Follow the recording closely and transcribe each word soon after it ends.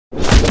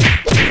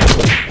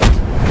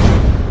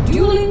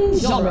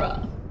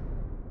genre.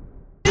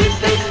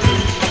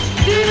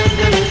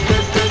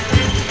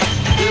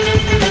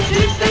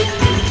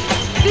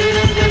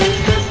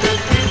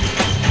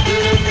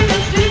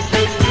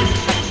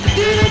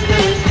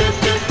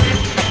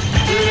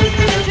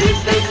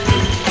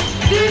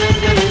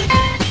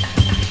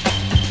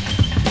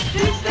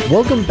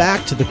 Welcome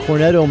back to the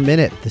Cornetto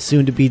Minute, the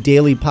soon-to-be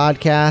daily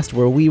podcast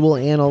where we will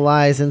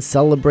analyze and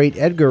celebrate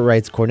Edgar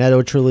Wright's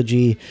Cornetto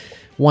trilogy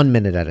 1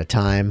 minute at a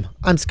time.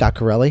 I'm Scott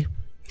Corelli.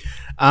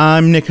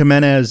 I'm Nick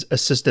Jimenez,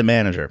 assistant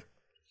manager.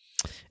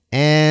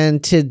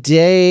 And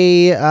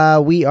today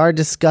we are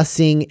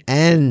discussing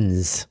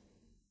Ends,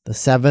 the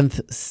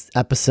 7th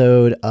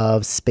episode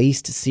of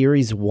Spaced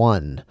Series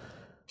 1.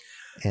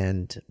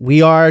 And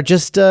we are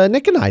just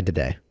Nick and I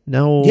today.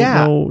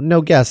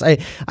 No guess. I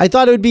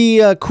thought it would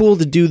be cool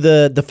to do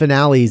the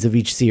finales of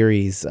each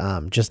series,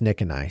 just Nick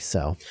and I.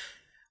 So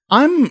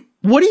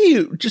What do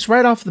you, just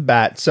right off the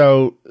bat,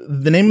 so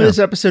the name of this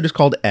episode is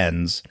called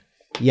Ends.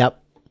 Yep.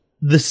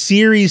 The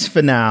series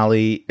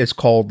finale is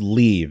called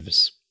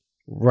Leaves.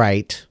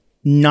 Right.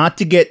 Not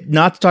to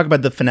talk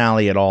about the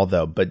finale at all,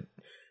 though, but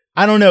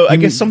I don't know. I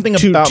guess something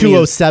about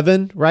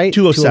 207, right?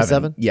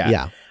 207. Yeah.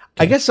 Okay.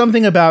 I guess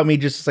something about me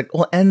just like,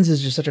 well, Ends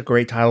is just such a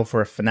great title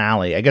for a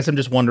finale. I guess I'm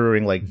just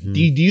wondering, like, do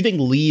you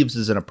think Leaves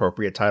is an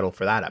appropriate title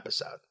for that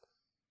episode?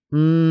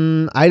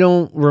 I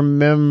don't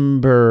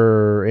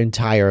remember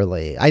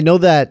entirely. I know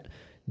that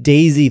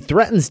Daisy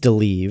threatens to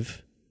leaves.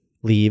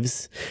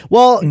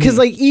 Well, because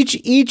like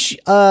each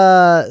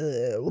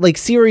like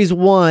series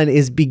 1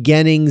 is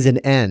beginnings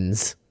and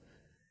ends.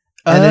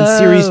 And then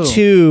series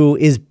 2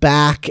 is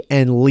back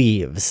and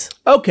leaves.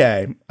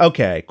 Okay,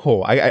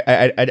 cool.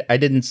 I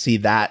didn't see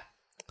that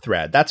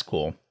thread. That's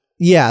cool.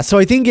 Yeah, so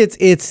I think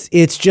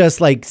it's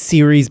just like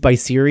series by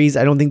series.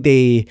 I don't think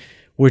they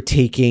were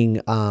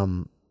taking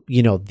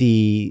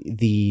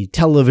the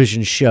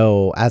television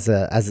show as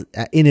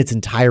in its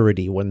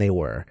entirety when they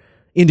were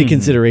into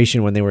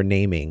consideration when they were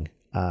naming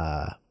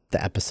the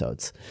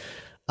episodes.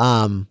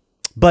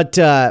 But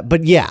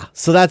yeah,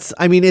 so that's,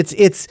 I mean, I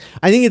think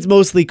it's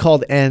mostly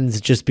called Ends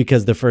just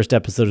because the first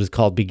episode is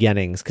called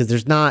Beginnings, because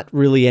there's not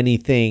really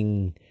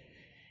anything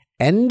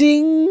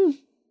ending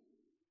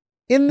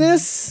in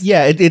this.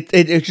 Yeah,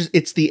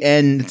 it's the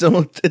end.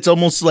 It's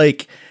almost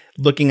like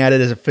looking at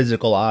it as a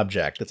physical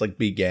object. It's like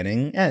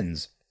beginning,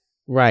 ends.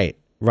 Right,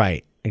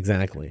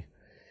 exactly.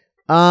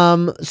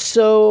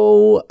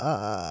 So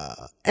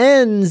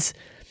Ends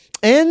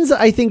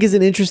I think is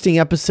an interesting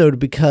episode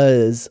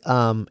because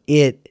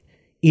it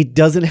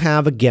doesn't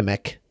have a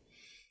gimmick.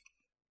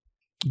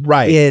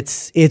 Right.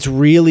 It's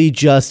really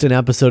just an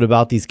episode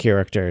about these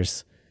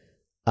characters.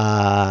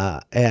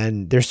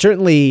 And there's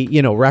certainly,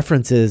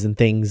 references and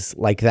things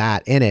like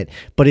that in it,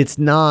 but it's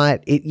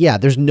not,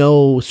 there's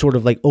no sort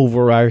of like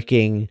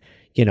overarching,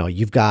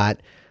 you've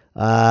got,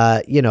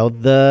 the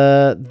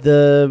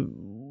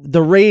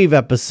rave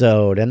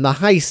episode and the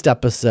heist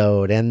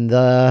episode and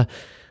the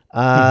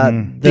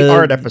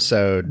art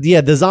episode.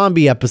 Yeah, the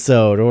zombie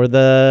episode or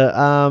the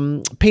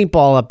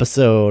paintball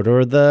episode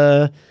or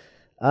the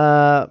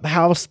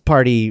house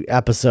party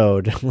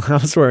episode,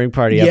 housewarming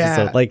party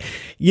episode. Like,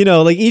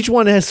 like each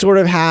one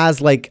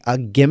has like a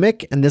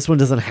gimmick, and this one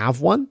doesn't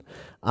have one.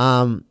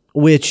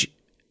 Which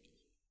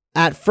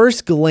at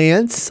first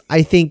glance,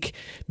 I think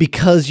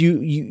because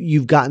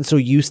you've gotten so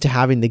used to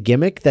having the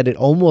gimmick that it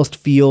almost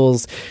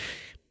feels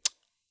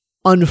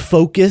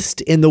unfocused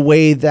in the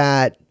way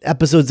that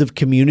episodes of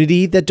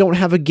Community that don't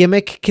have a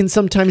gimmick can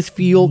sometimes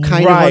feel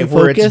kind of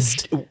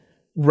unfocused.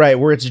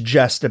 Where it's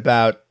just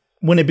about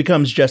when it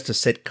becomes just a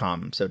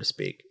sitcom, so to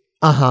speak.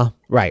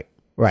 Right.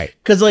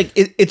 Because like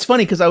it's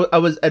funny because I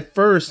was at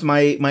first my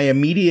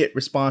immediate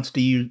response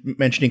to you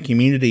mentioning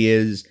Community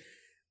is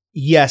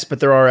yes, but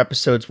there are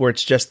episodes where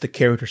it's just the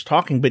characters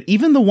talking. But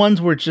even the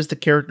ones where it's just the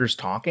characters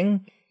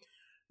talking,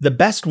 the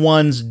best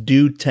ones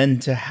do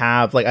tend to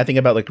have, like, I think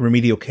about like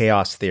Remedial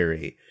Chaos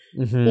Theory,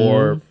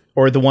 or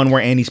the one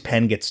where Annie's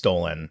pen gets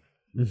stolen,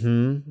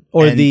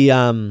 or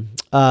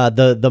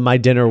the My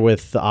Dinner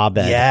with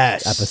Abed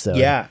episode.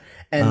 Yeah,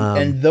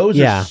 and those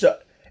are so.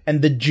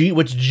 And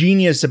what's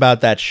genius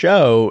about that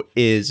show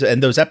is,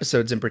 and those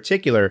episodes in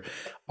particular,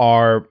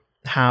 are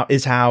how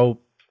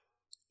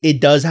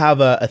it does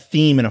have a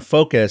theme and a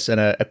focus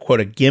and a quote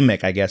a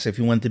gimmick, I guess, if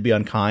you want to be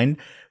unkind,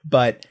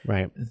 but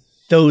right.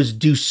 Those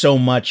do so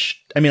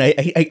much. I mean,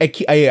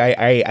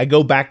 I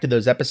go back to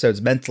those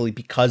episodes mentally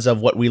because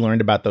of what we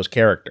learned about those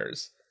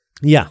characters.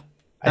 Yeah,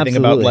 I think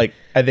about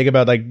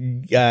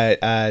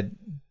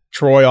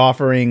Troy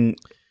offering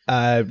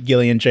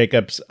Gillian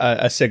Jacobs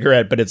a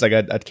cigarette, but it's like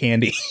a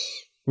candy.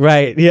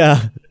 Right.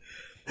 Yeah.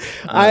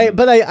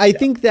 I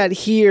think that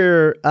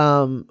here,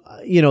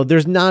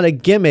 there's not a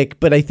gimmick,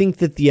 but I think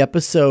that the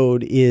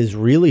episode is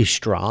really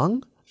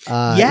strong.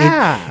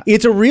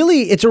 It's a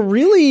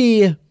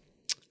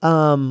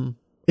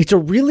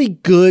really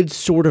good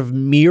sort of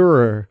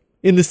mirror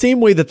in the same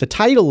way that the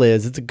title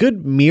is. It's a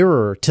good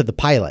mirror to the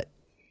pilot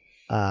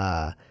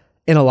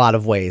in a lot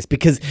of ways,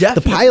 because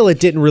the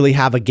pilot didn't really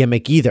have a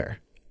gimmick either.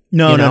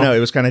 No. It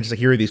was kind of just like,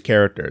 here are these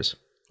characters.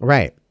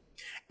 Right.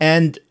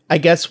 And I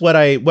guess what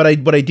I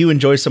do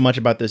enjoy so much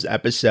about this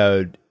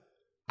episode,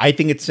 I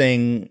think it's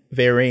saying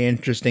very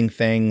interesting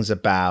things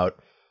about,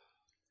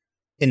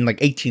 in like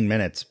 18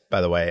 minutes,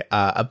 by the way,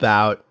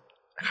 about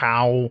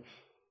how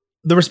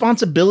the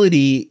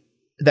responsibility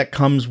that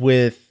comes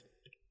with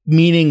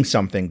meaning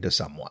something to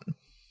someone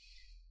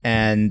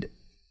and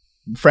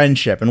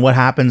friendship, and what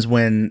happens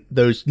when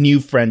those new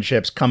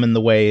friendships come in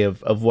the way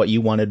of what you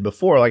wanted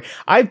before. Like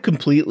I've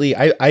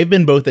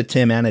been both a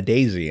Tim and a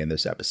Daisy in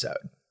this episode.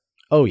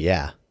 Oh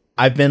yeah.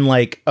 I've been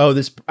like, oh,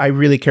 I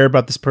really care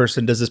about this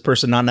person. Does this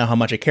person not know how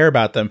much I care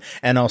about them?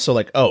 And also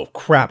like, oh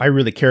crap, I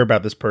really care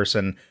about this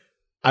person.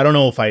 I don't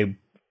know if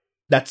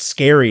that's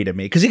scary to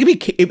me, because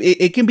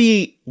it can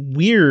be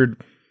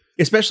weird,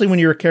 especially when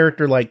you're a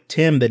character like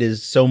Tim that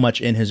is so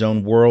much in his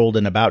own world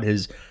and about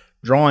his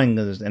drawing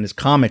and his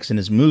comics and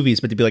his movies,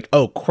 but to be like,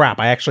 oh crap,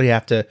 I actually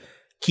have to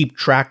keep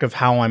track of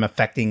how I'm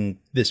affecting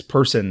this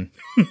person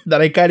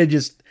that I kind of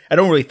I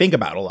don't really think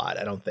about a lot.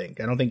 I don't think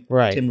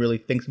right. Tim really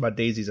thinks about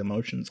Daisy's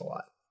emotions a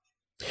lot.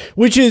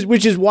 Which is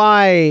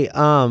why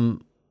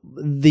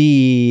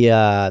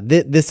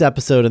this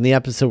episode and the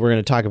episode we're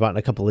going to talk about in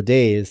a couple of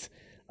days,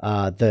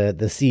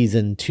 the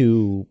season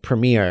 2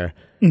 premiere,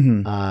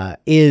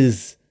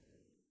 is,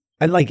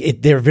 and like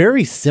they're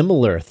very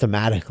similar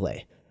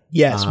thematically.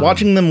 Yes,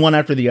 watching them one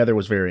after the other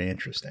was very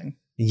interesting.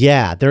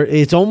 Yeah,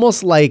 it's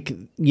almost like,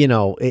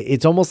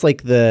 it's almost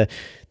like the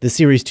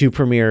series 2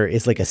 premiere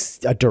is like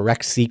a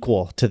direct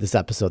sequel to this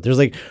episode. There's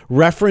like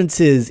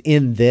references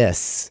in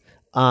this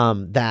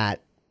that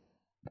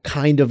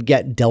kind of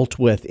get dealt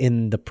with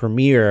in the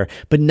premiere,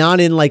 but not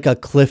in like a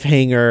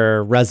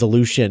cliffhanger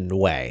resolution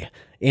way.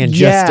 And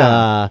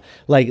just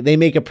like they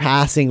make a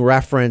passing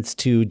reference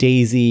to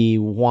Daisy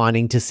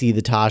wanting to see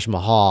the Taj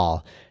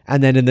Mahal.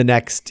 And then in the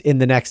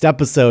next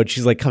episode,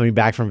 she's like coming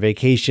back from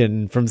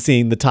vacation from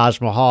seeing the Taj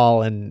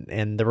Mahal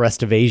and the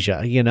rest of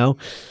Asia,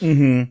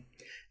 Mm-hmm.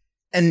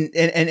 And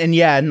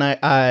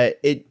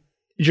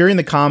during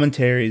the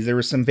commentaries, there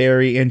were some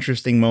very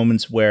interesting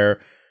moments where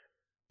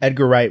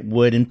Edgar Wright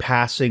would, in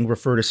passing,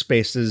 refer to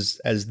spaces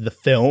as the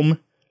film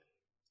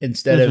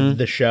instead of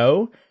the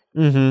show.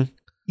 Mm-hmm.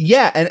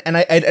 Yeah, and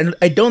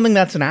I don't think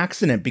that's an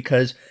accident,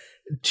 because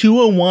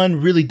 201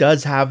 really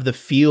does have the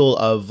feel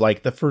of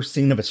like the first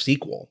scene of a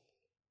sequel.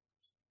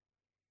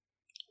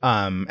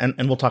 And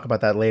we'll talk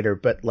about that later,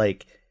 but and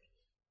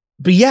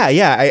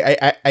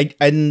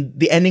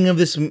the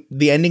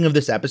ending of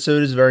this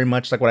episode is very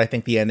much like what I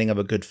think the ending of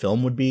a good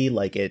film would be.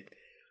 Like it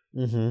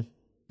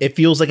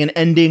feels like an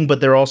ending,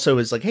 but there also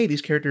is like, hey,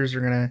 these characters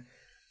are gonna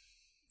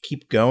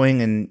keep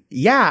going, and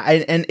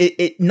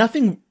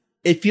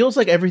it feels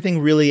like everything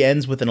really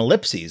ends with an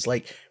ellipses.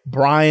 Like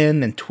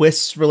Brian and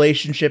Twist's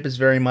relationship is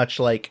very much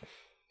like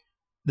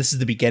this is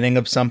the beginning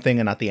of something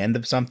and not the end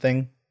of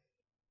something.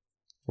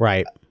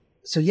 Right.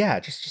 So yeah,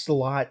 just a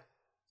lot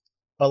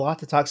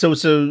to talk. So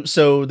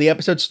the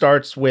episode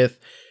starts with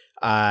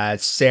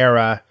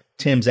Sarah,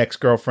 Tim's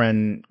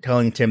ex-girlfriend,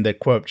 telling Tim that,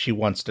 quote, she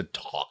wants to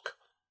talk.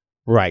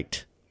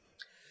 Right.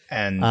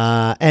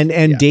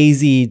 And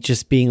Daisy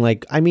just being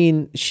like, I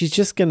mean, she's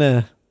just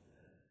gonna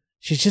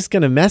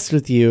mess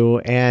with you,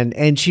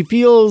 and she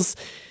feels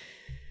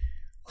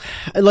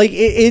like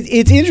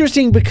it's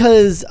interesting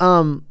because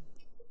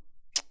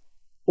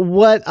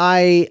what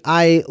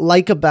I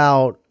like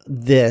about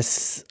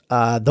this,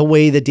 the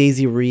way that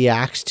Daisy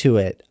reacts to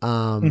it,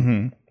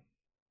 and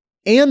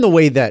the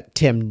way that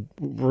Tim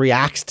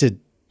reacts to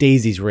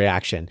Daisy's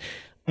reaction,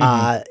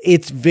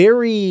 it's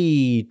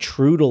very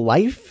true to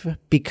life,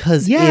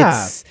 because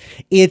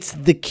it's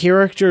the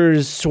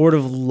characters sort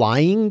of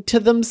lying to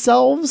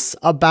themselves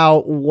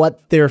about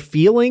what their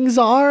feelings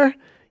are.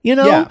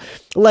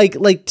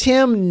 Like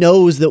Tim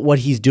knows that what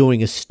he's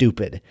doing is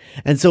stupid.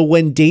 And so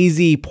when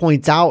Daisy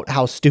points out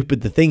how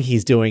stupid the thing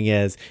he's doing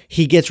is,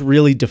 he gets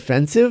really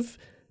defensive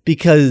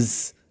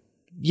because,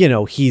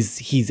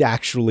 he's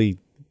actually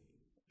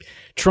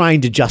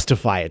trying to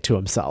justify it to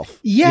himself.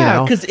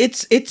 Yeah, because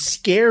it's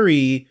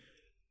scary.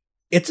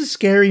 It's a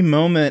scary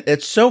moment.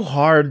 It's so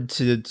hard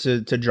to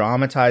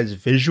dramatize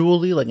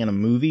visually, like in a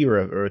movie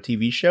or a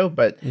TV show.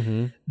 But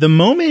the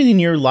moment in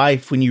your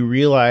life when you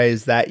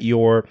realize that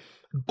your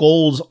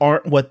goals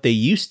aren't what they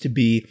used to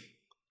be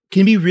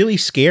can be really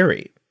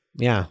scary.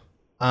 Yeah.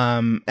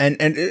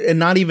 And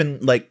not even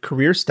like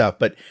career stuff,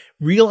 but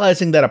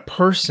realizing that a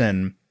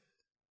person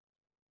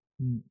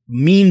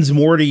means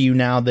more to you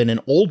now than an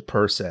old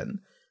person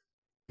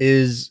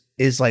is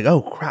like,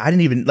 oh crap, Tim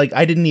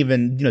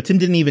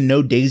didn't even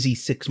know Daisy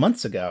 6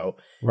 months ago.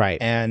 Right.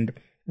 And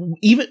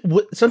even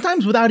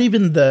sometimes without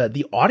even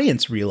the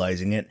audience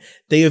realizing it,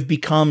 they have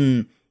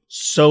become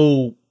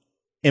so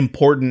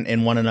important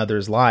in one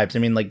another's lives. I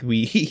mean, like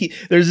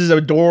there's this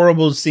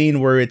adorable scene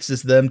where it's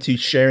just them two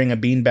sharing a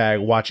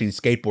beanbag watching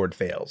skateboard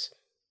fails.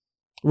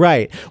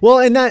 Right. Well,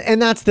 and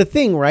that's the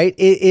thing, right?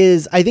 It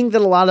is, I think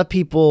that a lot of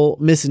people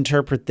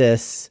misinterpret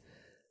this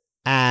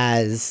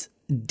as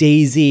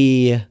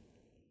Daisy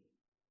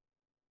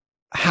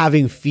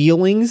having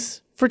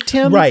feelings for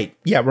Tim. Right.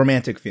 Yeah,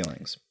 romantic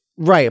feelings.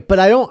 Right, but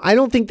I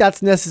don't think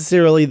that's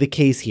necessarily the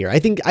case here. I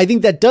think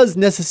that does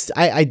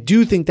I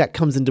do think that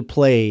comes into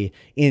play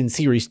in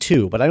series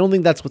 2, but I don't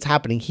think that's what's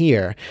happening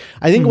here.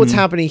 I think what's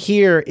happening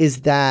here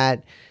is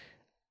that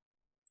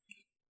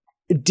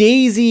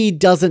Daisy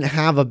doesn't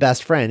have a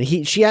best friend.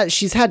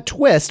 She's had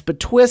Twist,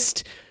 but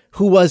Twist,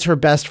 who was her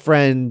best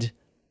friend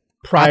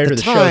prior to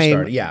the show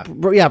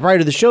starting, prior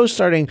to the show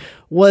starting,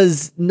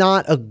 was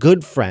not a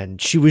good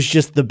friend. She was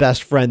just the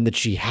best friend that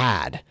she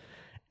had.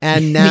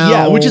 And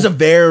now, which is a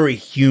very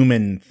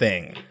human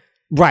thing.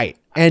 Right.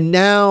 And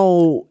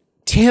now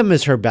Tim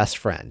is her best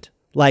friend.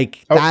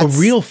 Like that's a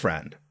real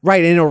friend.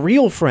 Right. And a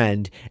real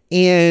friend.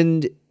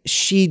 And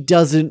she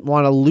doesn't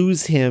want to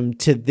lose him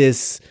to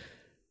this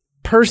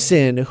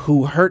person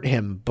who hurt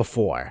him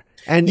before.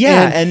 And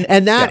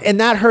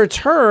that hurts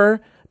her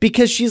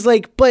because she's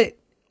like, but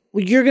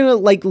you're going to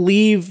like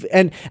leave.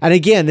 And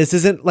again, this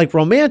isn't like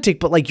romantic,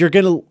 but like, you're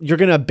going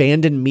to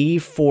abandon me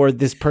for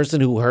this person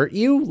who hurt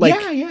you. Like,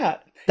 yeah.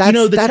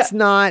 That's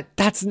not.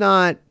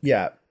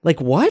 Yeah.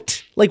 Like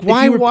what? Like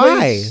why?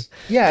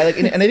 Yeah. Like,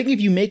 and I think if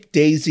you make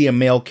Daisy a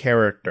male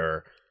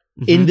character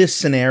in this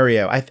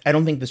scenario, I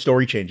don't think the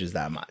story changes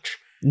that much.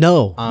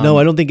 No,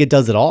 I don't think it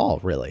does at all.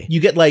 Really.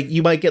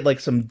 You might get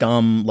like some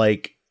dumb,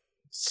 like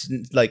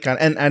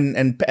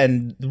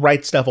and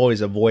Right Stuff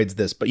always avoids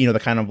this, but the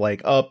kind of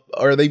like, oh,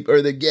 are they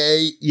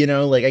gay?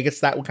 Like, I guess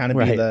that would kind of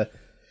be the,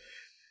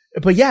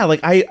 but yeah,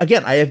 like I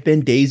have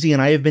been Daisy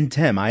and I have been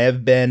Tim. I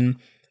have been,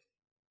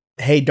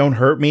 hey, don't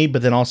hurt me,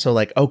 but then also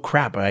like, oh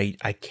crap, I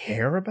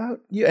care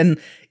about you. And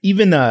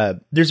even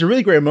there's a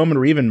really great moment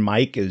where even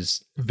Mike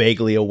is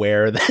vaguely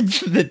aware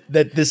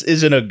that this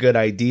isn't a good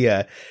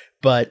idea.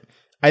 But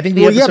I think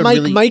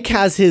Mike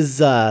has his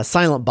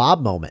Silent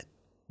Bob moment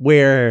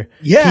where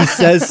he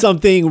says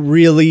something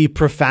really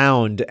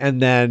profound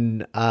and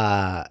then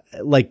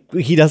like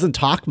he doesn't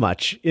talk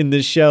much in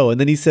this show and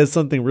then he says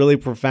something really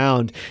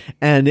profound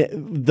and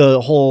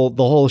the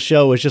whole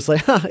show is just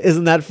like,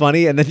 isn't that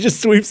funny? And then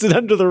just sweeps it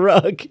under the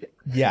rug.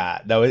 Yeah,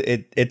 no,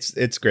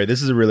 it's great.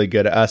 This is a really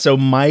good. So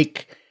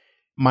Mike's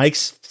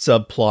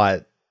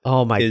subplot.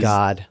 Oh my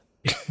God.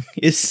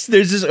 There's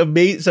this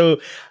amazing. So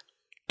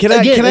can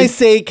I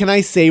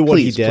say what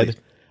he did? Please.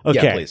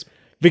 Okay. Yeah, please.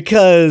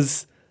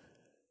 Because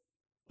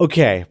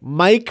okay,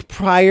 Mike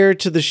prior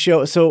to the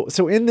show. So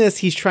in this,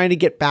 he's trying to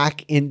get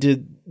back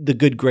into the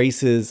good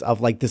graces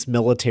of like this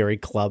military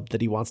club that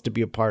he wants to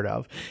be a part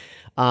of.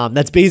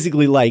 That's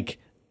basically like,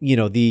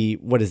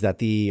 what is that?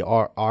 The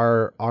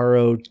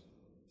ROTC.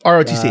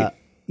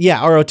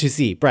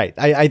 ROTC. Right.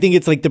 I think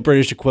it's like the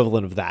British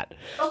equivalent of that.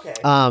 Okay.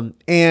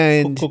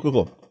 And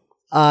cool.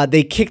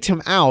 They kicked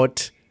him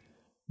out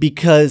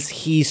because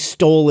he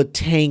stole a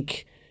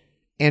tank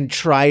and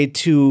tried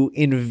to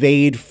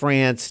invade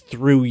France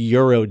through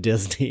Euro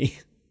Disney.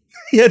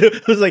 Yeah,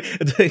 it was like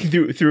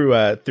through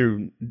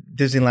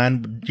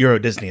Disneyland, Euro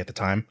Disney at the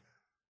time.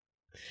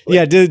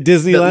 Like,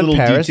 Disneyland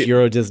Paris,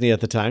 Euro Disney at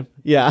the time.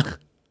 Yeah.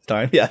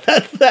 Yeah,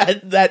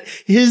 that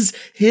his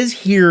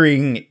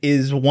hearing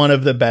is one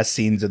of the best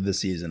scenes of the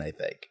season, I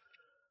think.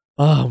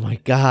 Oh my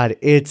God,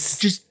 it's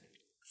just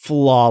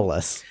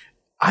flawless.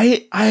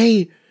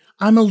 I'm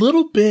a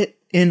little bit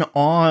in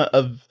awe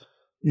of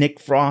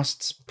Nick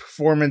Frost's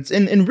performance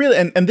and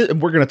really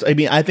we're gonna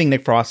I think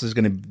Nick Frost is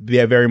gonna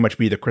very much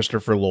be the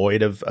Christopher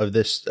Lloyd of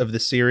this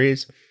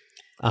series,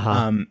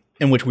 in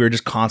which we were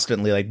just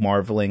constantly like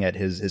marveling at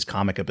his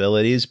comic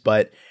abilities.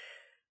 But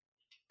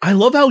I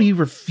love how he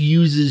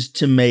refuses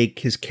to make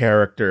his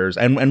characters,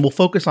 and we'll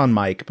focus on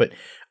Mike, but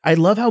I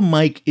love how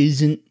Mike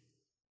he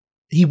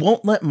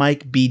won't let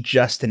Mike be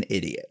just an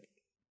idiot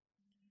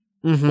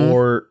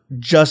or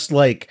just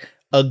like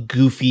a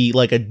goofy,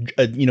 like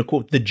a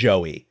quote, the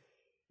Joey.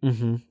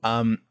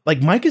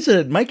 Like Mike is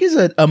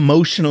a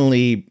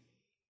emotionally,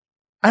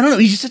 I don't know,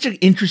 he's just such an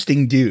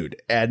interesting dude,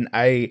 and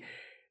it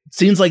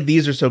seems like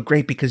these are so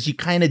great because you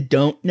kind of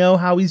don't know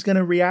how he's going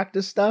to react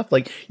to stuff.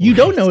 Like you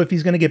don't know if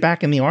he's going to get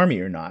back in the army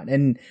or not,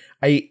 and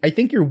I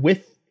think you're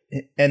with,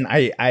 and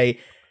I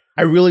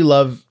really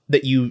love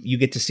that you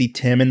get to see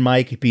Tim and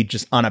Mike be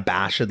just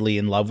unabashedly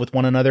in love with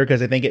one another,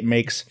 because I think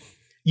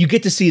you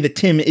get to see that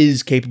Tim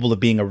is capable of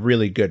being a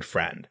really good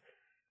friend,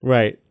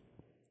 right?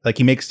 Like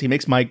he makes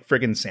Mike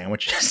friggin'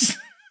 sandwiches.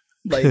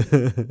 Like,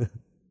 I'll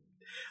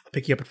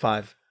pick you up at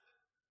 5.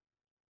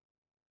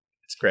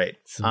 It's great.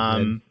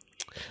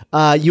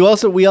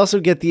 We also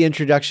get the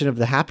introduction of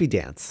the happy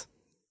dance.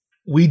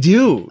 We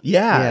do,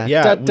 yeah.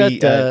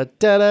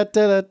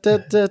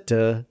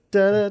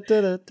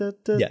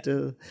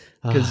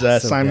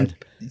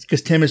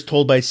 Because Tim is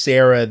told by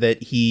Sarah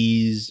that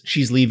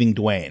she's leaving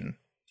Dwayne.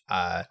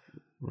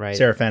 Right.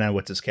 Sarah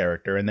Fenwitz's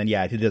character. And then, he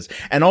does.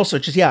 And also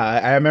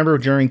I remember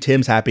during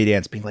Tim's happy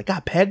dance being like,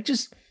 God, Peg,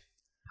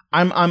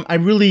 I'm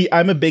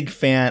a big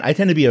fan. I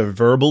tend to be a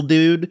verbal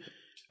dude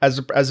as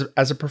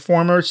a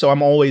performer. So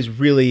I'm always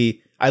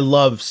I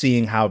love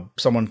seeing how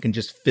someone can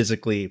just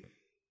physically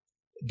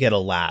get a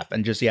laugh,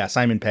 and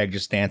Simon Pegg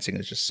just dancing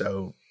is just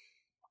so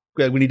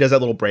good. When he does that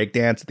little break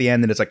dance at the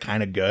end and it's like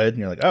kind of good and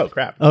you're like, oh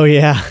crap. Oh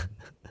yeah.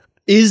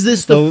 Is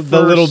this the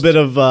little bit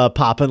of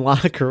pop and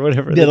lock or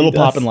whatever? The little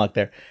pop and lock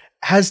there.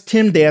 Has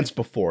Tim danced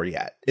before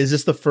yet? Is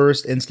this the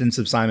first instance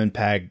of Simon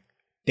Pegg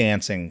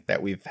dancing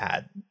that we've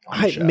had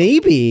on the show?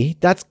 Maybe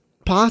that's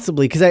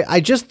possibly, because I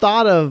just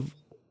thought of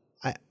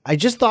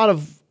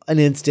an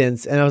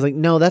instance and I was like,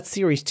 no, that's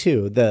series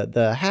 2.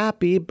 The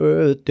happy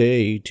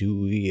birthday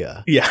to you.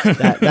 Yeah.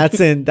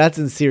 that's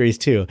in series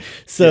 2.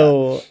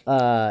 So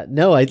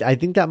no, I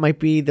think that might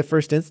be the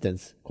first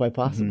instance, quite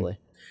possibly.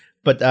 Mm-hmm.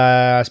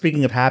 But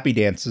speaking of happy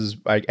dances,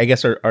 I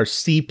guess our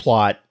C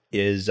plot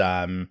is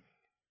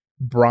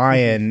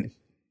Brian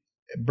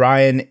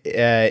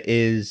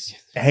is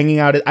hanging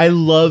out. I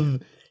love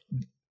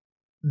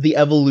the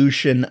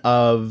evolution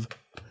of,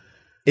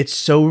 it's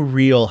so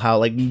real how,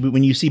 like,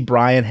 when you see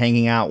Brian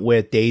hanging out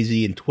with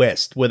Daisy and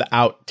Twist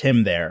without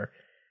Tim there,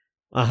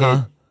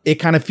 it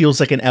kind of feels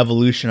like an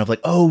evolution of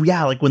like, oh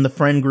yeah, like when the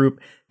friend group,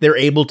 they're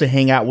able to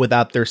hang out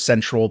without their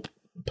central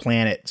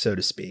planet, so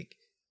to speak.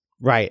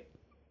 Right.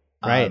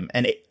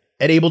 And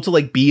able to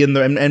like be in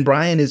the, and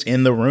Brian is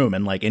in the room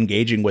and like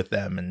engaging with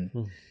them. And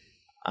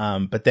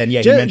but then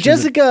you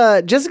mentioned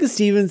Jessica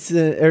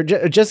Stevenson, or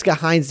Jessica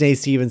Hines-Day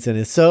Stevenson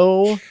is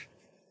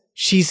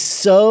she's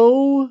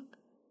so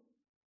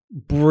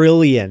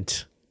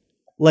brilliant.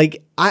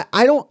 Like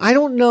I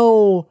don't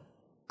know,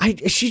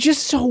 she's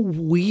just so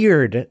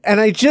weird, and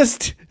I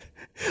just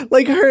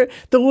like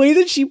the way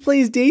that she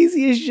plays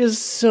Daisy is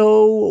just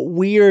so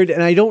weird,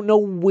 and I don't know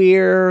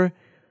where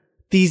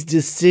these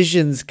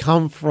decisions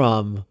come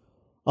from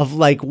of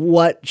like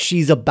what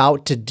she's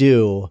about to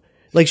do.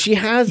 Like she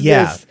has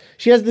this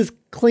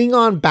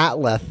Klingon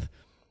bat'leth.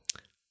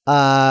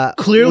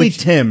 Clearly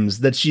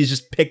Tim's that she's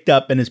just picked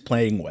up and is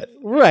playing with.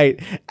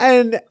 Right.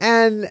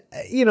 And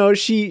you know,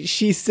 she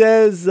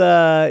says,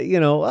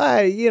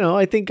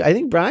 I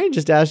think Brian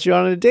just asked you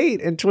on a date.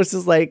 And Twist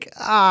is like,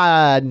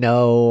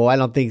 no, I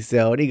don't think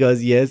so. And he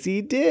goes, yes,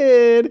 he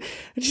did.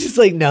 And she's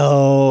like,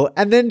 no.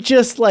 And then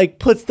just like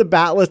puts the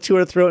bat'leth to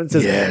her throat and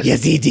says,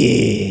 yes he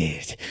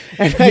did.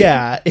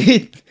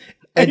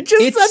 And it's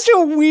just such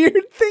a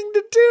weird thing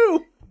to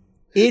do.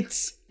 It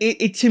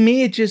to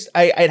me, it just,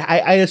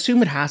 I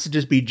assume it has to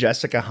just be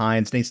Jessica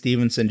Hines-Day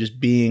Stevenson just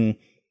being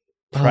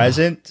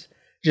present.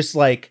 Just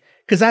like,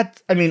 because I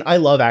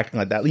love acting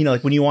like that. You know,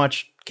 like when you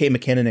watch Kate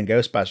McKinnon in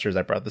Ghostbusters,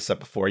 I brought this up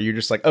before, you're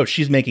just like, oh,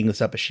 she's making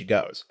this up as she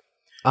goes.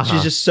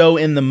 She's just so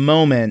in the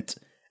moment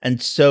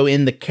and so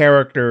in the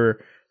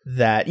character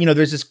that, you know,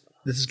 there's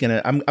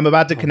I'm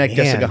about to connect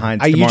Jessica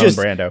Hines to Marlon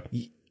Brando.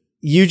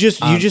 You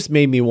just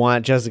made me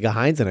want Jessica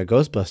Hines in a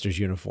Ghostbusters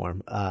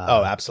uniform.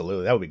 Oh,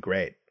 absolutely. That would be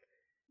great.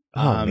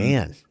 Oh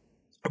man.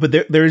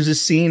 But there's a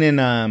scene in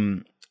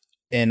A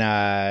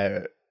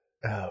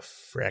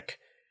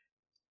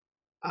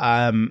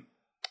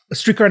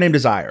Streetcar Named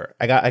Desire.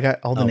 I got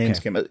all the names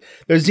came.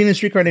 There's a scene in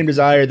Streetcar Named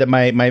Desire that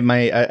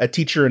my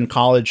teacher in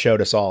college showed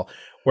us all,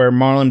 where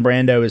Marlon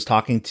Brando is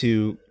talking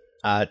to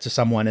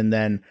someone, and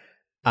then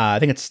I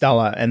think it's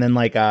Stella, and then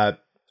like a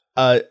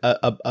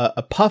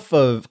puff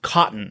of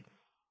cotton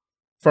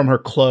from her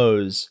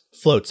clothes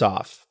floats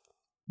off.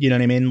 You know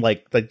what I mean?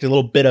 Like a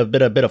little bit of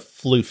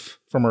floof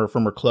from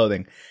her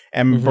clothing.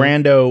 And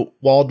Brando,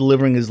 while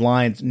delivering his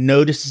lines,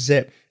 notices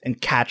it and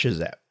catches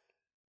it.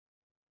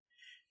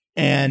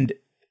 And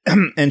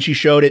she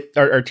showed it.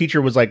 Our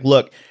teacher was like,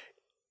 look,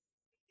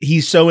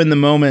 he's so in the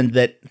moment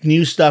that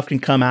new stuff can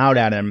come out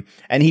at him,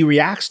 and he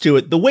reacts to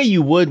it the way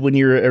you would when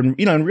you're, in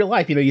real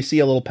life. You know, you see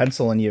a little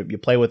pencil and you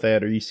play with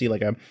it, or you see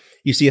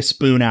a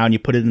spoon out and you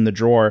put it in the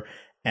drawer.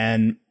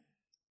 And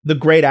the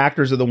great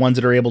actors are the ones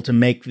that are able to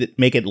make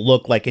it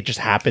look like it just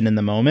happened in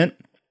the moment.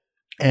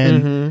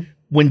 And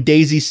when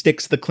Daisy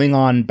sticks the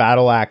Klingon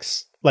battle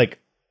axe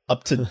like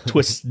up to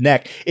Twist's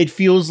neck, it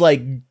feels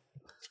like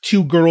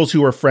two girls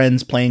who are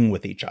friends playing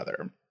with each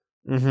other.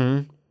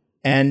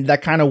 And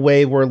that kind of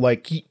way where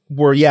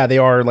they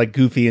are like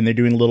goofy and they're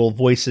doing little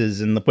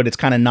voices, but it's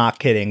kind of not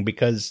kidding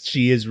because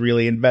she is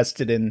really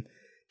invested in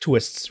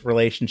Twist's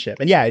relationship.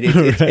 And yeah,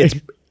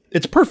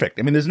 it's perfect.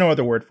 I mean, there's no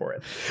other word for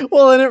it.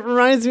 Well, and it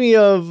reminds me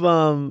of,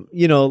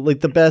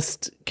 like the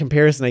best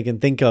comparison I can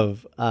think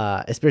of,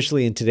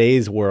 especially in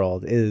today's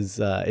world,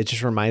 is it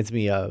just reminds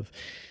me of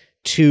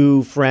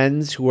two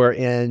friends who are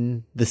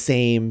in the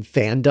same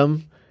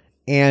fandom,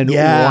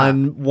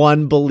 and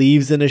one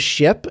believes in a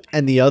ship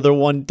and the other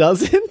one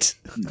doesn't.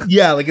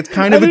 Yeah, like it's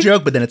kind of a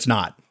joke, but then it's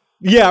not.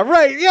 Yeah,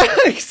 right. Yeah,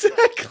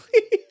 exactly.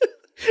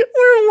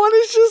 Where one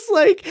is just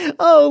like,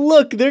 oh,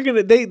 look,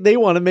 they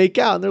want to make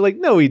out. And they're like,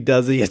 no, he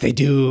doesn't. Yes, they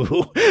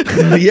do.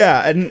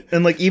 Yeah.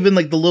 And like, even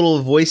like the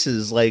little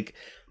voices, like,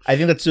 I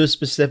think that's so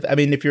specific. I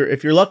mean, if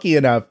you're lucky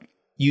enough,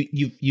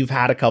 you've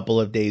had a couple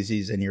of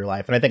Daisies in your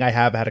life. And I think I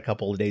have had a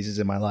couple of Daisies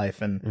in my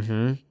life.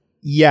 And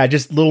yeah,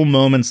 just little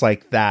moments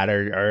like that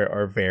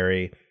are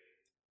very,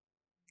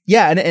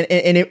 yeah.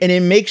 And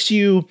it makes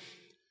you,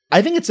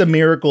 I think it's a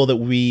miracle that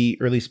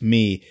or at least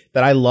me,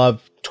 that I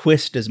love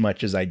Twist as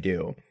much as I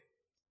do.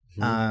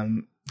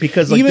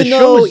 Because like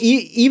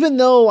even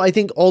though I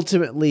think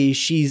ultimately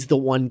she's the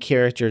one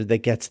character that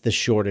gets the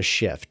shortest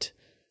shift.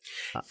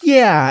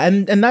 Yeah,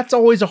 and that's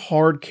always a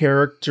hard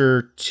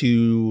character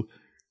to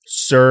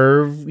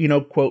serve,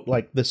 quote,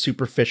 like the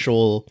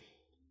superficial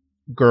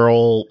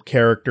girl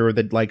character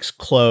that likes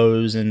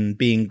clothes and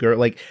being girl.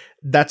 Like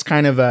that's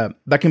kind of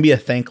that can be a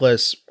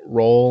thankless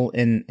role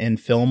in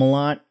film a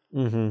lot.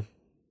 Mm-hmm.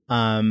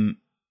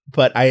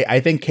 But I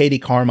think Katie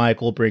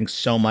Carmichael brings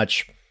so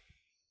much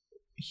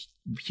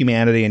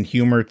humanity and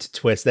humor to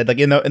Twist that, like,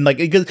 and like,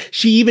 because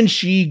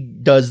she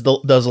does a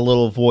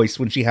little voice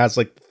when she has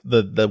like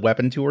the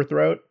weapon to her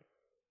throat.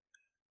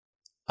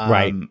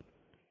 Right.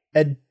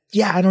 And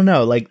yeah, I don't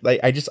know. Like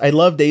I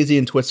love Daisy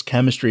and Twist's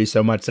chemistry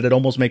so much that it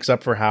almost makes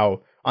up for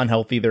how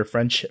unhealthy their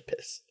friendship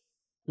is.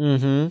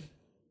 Mm-hmm.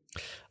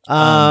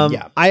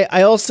 Yeah.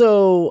 I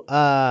also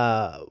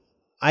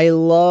I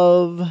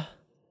love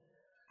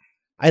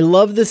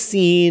the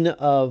scene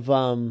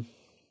of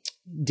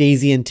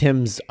Daisy and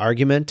Tim's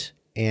argument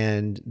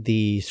and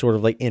the sort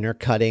of like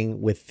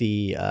intercutting with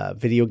the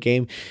video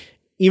game,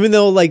 even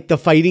though like the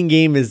fighting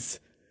game is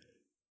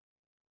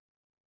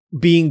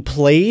being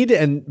played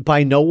and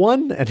by no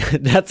one, and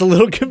that's a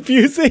little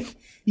confusing.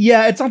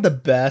 Yeah, it's not the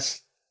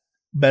best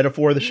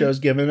metaphor the show's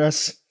given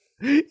us.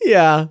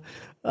 Yeah.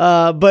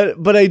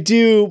 But I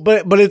do,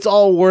 but it's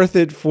all worth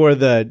it for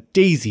the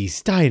Daisy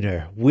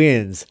Steiner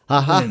wins.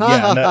 Ha ha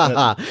ha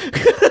ha.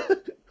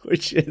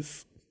 Which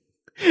is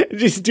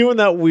just doing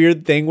that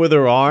weird thing with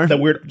her arm.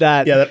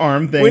 That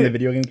arm thing, the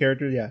video game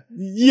character, yeah.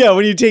 Yeah,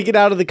 when you take it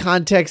out of the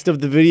context of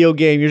the video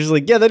game, you're just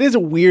like, yeah, that is a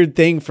weird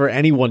thing for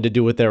anyone to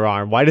do with their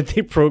arm. Why did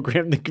they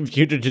program the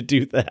computer to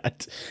do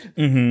that?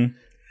 Mm-hmm.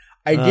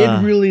 I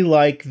did really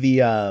like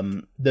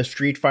the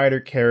Street Fighter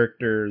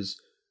characters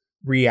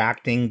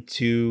reacting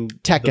to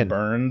Tekken. The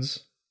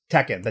burns.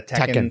 The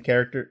Tekken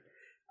character.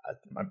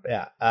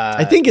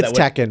 I think it's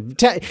Tekken.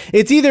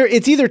 It's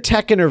either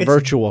Tekken or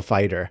Virtua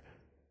Fighter.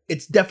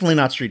 It's definitely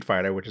not Street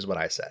Fighter, which is what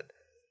I said.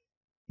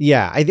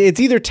 Yeah, it's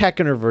either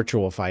Tekken or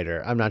Virtua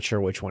Fighter. I'm not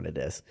sure which one it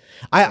is.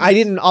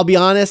 I'll be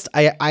honest,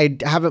 I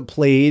haven't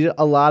played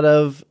a lot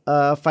of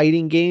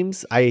fighting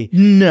games. I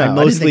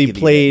mostly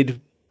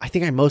played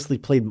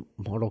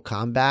Mortal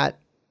Kombat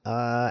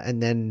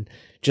and then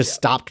just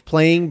stopped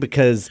playing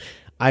because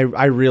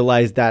I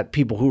realized that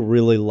people who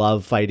really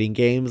love fighting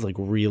games like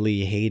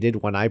really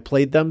hated when I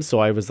played them. So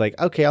I was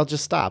like, okay, I'll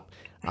just stop.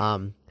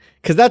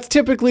 Because that's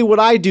typically what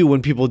I do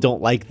when people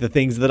don't like the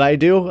things that I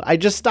do. I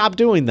just stop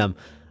doing them.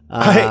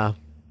 I'm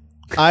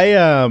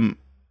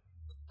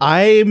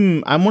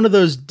one of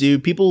those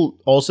people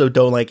also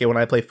don't like it when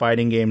I play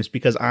fighting games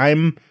because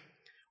I'm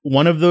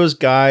one of those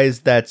guys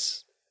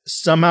that's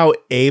somehow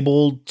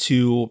able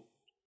to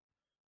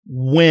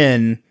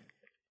win.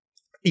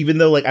 Even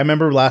though, like, I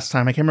remember last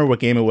time, I can't remember what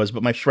game it was,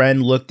 but my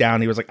friend looked down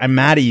and he was like, I'm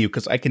mad at you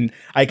because I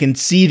can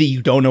see that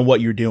you don't know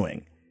what you're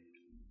doing.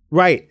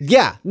 Right.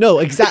 Yeah. No,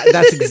 exactly.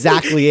 That's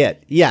exactly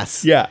it.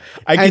 Yes. Yeah.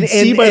 I can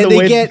see by the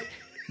way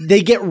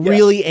they get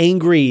really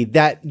angry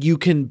that you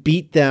can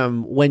beat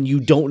them when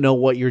you don't know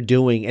what you're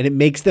doing, and it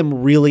makes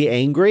them really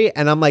angry.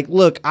 And I'm like,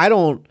 look, I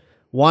don't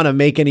want to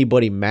make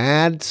anybody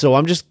mad, so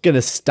I'm just going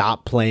to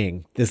stop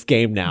playing this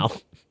game now.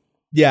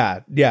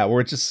 Yeah. Yeah.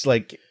 Where it's just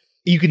like,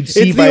 you can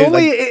see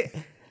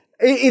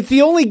it's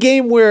the only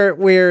game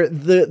where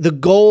the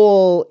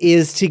goal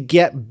is to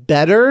get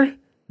better,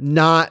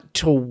 not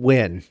to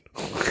win.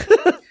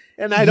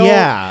 And I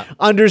don't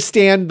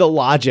understand the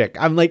logic.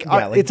 I'm like,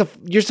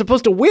 you're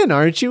supposed to win,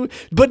 aren't you?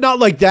 But not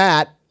like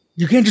that.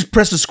 You can't just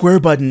press the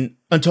square button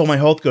until my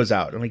health goes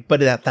out. I'm like,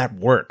 but that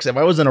works. If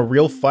I was in a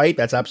real fight,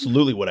 that's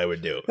absolutely what I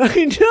would do.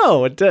 I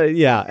know.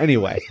 Yeah.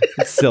 Anyway,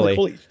 it's silly.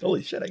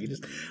 holy shit! I can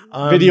just.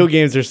 Video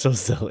games are so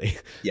silly.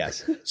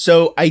 Yes.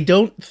 So I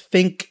don't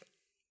think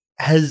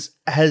has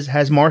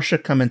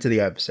Marsha come into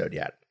the episode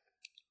yet.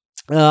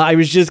 I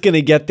was just gonna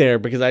get there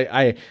because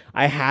I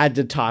had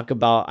to talk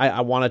about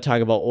I want to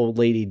talk about old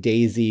lady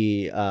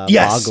Daisy.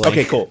 Yes. Boggling.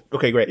 Okay. Cool.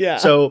 Okay. Great. Yeah.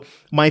 So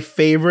I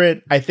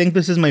think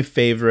this is my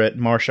favorite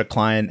Marsha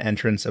Klein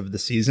entrance of the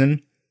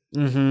season.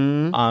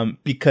 Mm-hmm.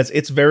 Because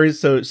it's very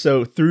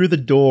so through the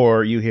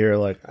door you hear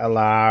like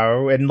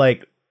hello, and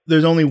like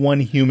there's only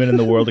one human in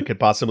the world it could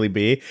possibly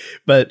be,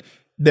 but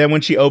then when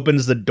she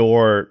opens the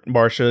door,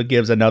 Marsha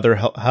gives another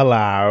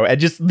hello, and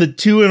just the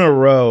two in a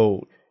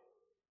row.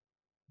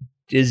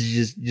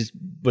 Is just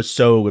was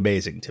so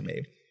amazing to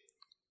me.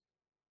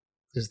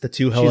 Just the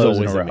two hellos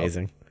in a row.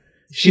 Amazing.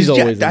 She's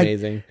always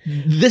amazing.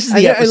 This is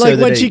the episode. Like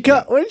when she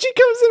comes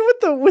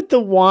in with the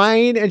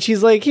wine and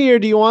she's like, "Here,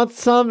 do you want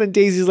some?" And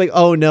Daisy's like,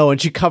 "Oh no!"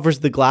 And she covers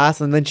the glass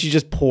and then she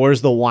just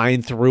pours the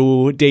wine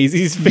through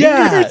Daisy's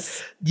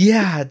fingers.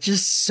 Yeah,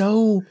 just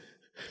so.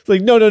 It's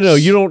like no,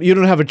 you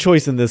don't have a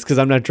choice in this because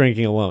I'm not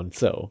drinking alone.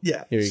 So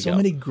yeah, here you go. So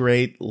many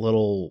great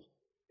little.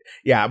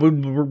 Yeah, we're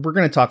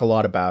going to talk a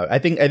lot about. I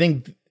think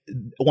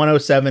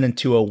 107 and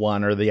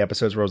 201 are the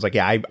episodes where I was like,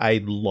 yeah,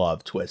 I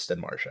love Twist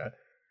and Marsha.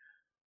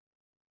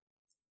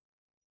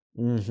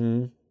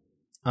 Mm-hmm.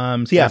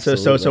 So yeah, so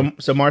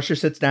Marsha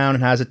sits down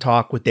and has a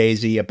talk with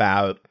Daisy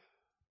about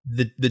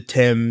the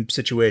Tim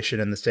situation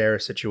and the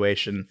Sarah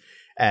situation,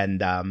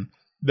 and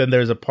then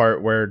there's a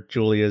part where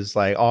Julia's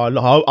like,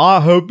 "Oh, I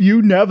hope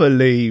you never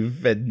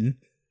leave," and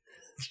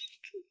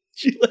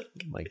she like,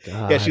 oh my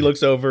God, yeah, she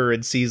looks over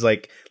and sees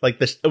like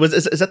this.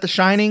 Is that The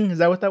Shining? Is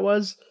that what that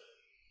was?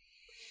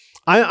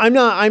 I'm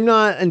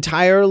not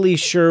entirely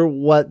sure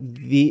what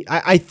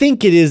I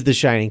think it is The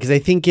Shining, because I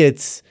think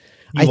it's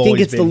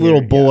the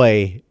little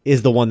boy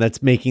is the one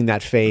that's making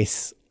that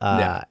face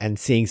and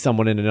seeing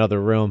someone in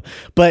another room.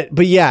 But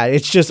yeah,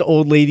 it's just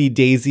old lady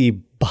Daisy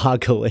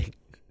boggling.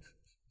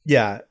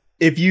 Yeah.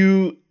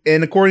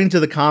 And according to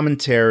the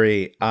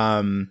commentary,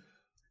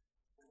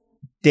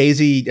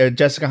 Daisy,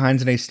 Jessica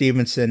Hines and A.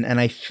 Stevenson, and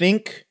I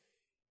think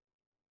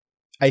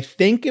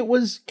it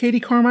was Katie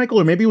Carmichael,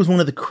 or maybe it was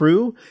one of the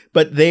crew,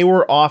 but they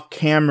were off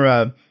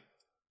camera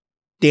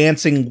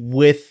dancing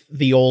with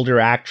the older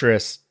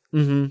actress,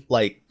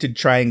 like to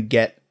try and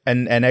get,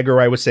 and Edgar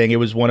Wright was saying it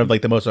was one of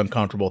like the most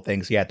uncomfortable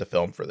things he had to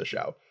film for the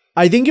show.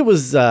 I think it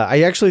was,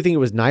 I actually think it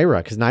was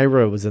Naira, because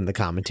Naira was in the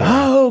commentary.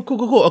 Oh,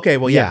 cool. Okay,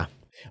 well, yeah.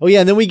 Oh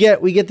yeah, and then we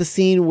get the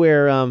scene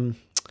where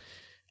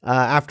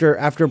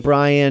after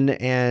Brian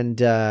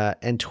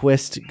and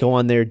Twist go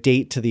on their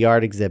date to the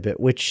art exhibit,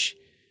 which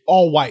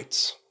all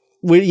whites.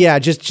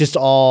 Just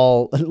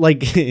all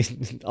like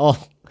all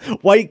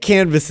white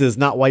canvases,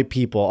 not white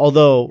people.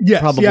 Although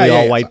probably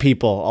all white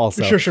people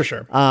also. Sure.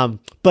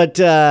 But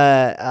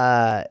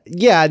everything,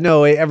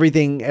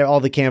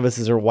 all the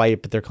canvases are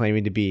white, but they're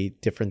claiming to be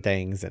different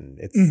things, and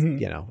it's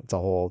it's a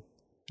whole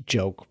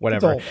joke,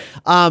 whatever.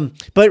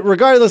 But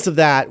regardless of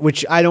that,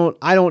 which I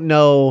don't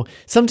know,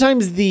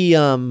 sometimes the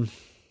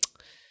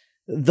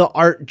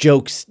art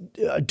jokes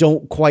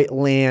don't quite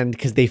land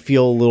because they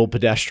feel a little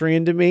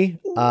pedestrian to me.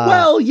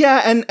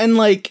 And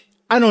like,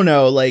 I don't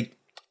know, like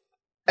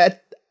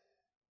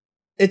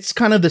it's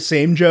kind of the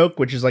same joke,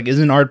 which is like,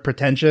 isn't art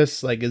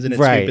pretentious? Like, isn't it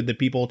stupid that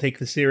people take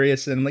this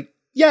serious? And like,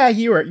 yeah,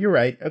 you're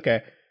right.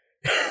 Okay.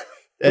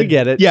 I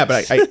get it. Yeah,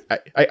 but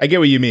I get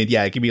what you mean.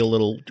 Yeah, it can be a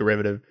little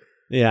derivative.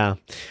 Yeah.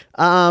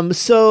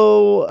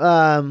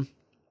 So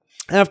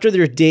after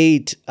their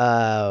date,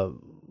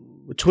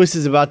 Twist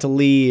is about to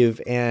leave,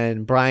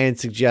 and Brian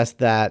suggests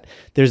that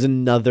there's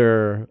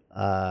another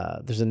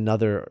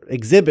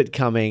exhibit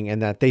coming,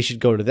 and that they should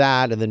go to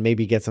that, and then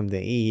maybe get something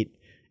to eat.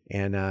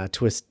 And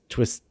Twist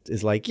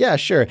is like, yeah,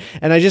 sure.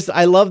 And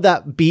I love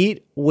that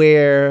beat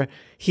where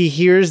he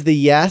hears the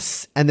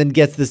yes and then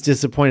gets this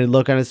disappointed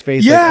look on his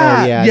face.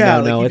 Yeah,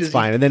 like, no, it's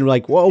fine. And then we're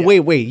like, whoa,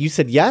 wait, you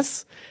said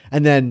yes?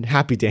 And then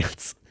happy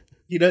dance.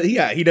 He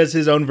does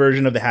his own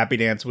version of the happy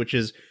dance, which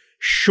is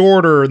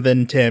shorter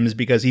than Tim's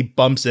because he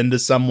bumps into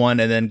someone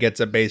and then gets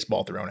a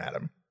baseball thrown at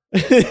him.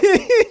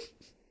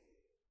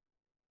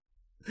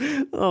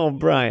 Oh,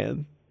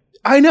 Brian.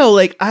 I know,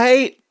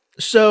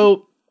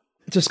 so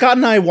Scott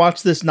and I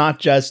watched this not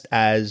just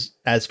as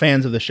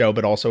fans of the show,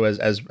 but also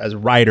as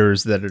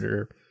writers that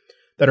are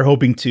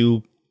hoping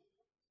to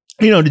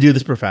do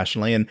this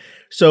professionally. And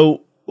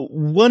so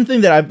one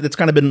thing that's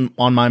kind of been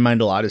on my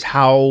mind a lot is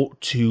how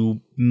to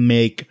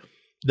make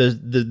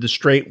the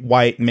straight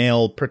white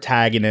male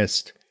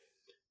protagonist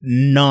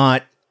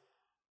not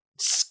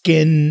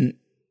skin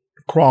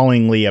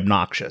crawlingly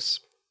obnoxious.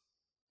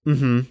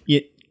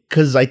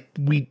 Because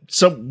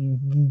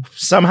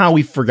somehow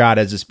we forgot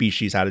as a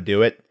species how to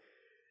do it.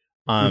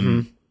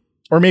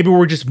 Or maybe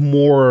we're just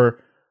more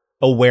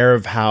aware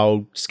of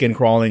how skin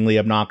crawlingly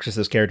obnoxious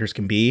those characters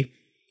can be.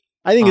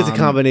 I think it's a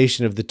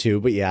combination of the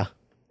two, but yeah.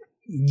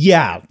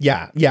 Yeah.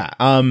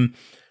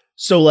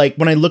 So like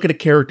when I look at a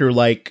character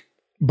like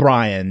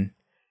Brian,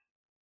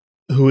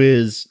 who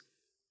is,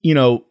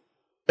 there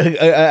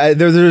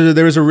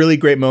was a really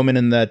great moment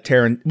in the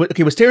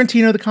was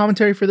Tarantino the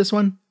commentary for this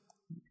one?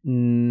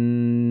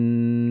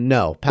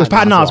 No, it was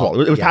Patton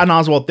Oswalt. It was Patton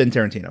Oswalt, then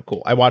Tarantino.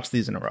 Cool. I watched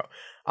these in a row.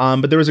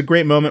 But there was a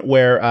great moment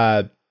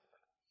where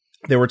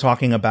they were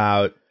talking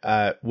about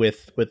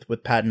with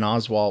Patton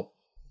Oswalt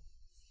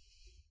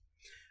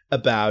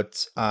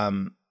about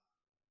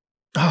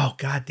oh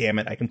god damn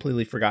it, I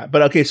completely forgot.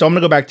 But okay, so I'm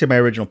gonna go back to my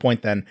original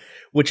point then,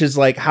 which is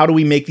like, how do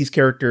we make these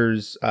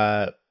characters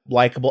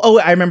likable? Oh,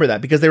 I remember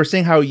that, because they were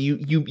saying how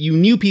you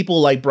knew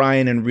people like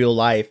Brian in real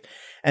life,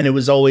 and it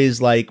was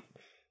always like,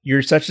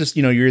 you're such this,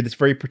 you're this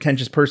very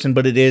pretentious person,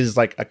 but it is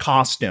like a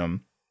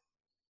costume.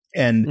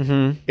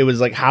 And it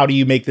was like, how do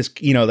you make this,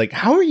 like,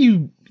 how are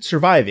you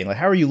surviving? Like,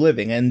 how are you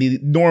living? And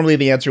normally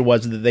the answer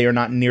was that they are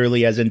not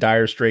nearly as in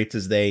dire straits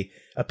as they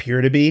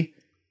appear to be.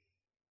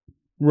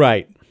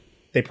 Right.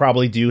 They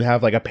probably do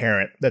have like a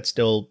parent that's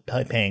still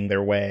paying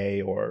their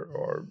way,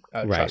 or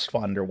a trust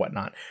fund or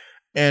whatnot.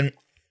 And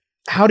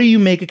how do you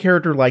make a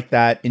character like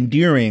that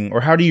endearing?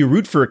 Or how do you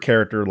root for a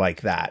character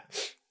like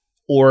that?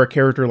 Or a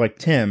character like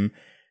Tim?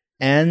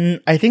 And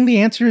I think the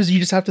answer is you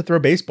just have to throw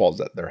baseballs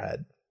at their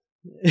head.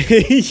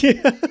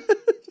 Yeah.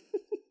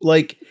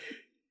 Like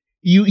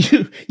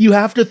you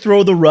have to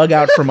throw the rug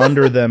out from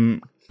under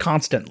them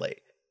constantly.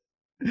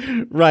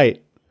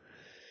 Right.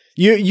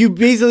 You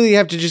basically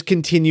have to just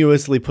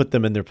continuously put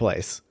them in their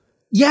place.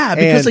 Yeah,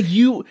 because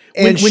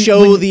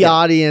show the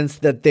audience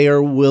that they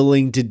are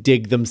willing to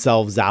dig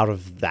themselves out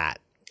of that.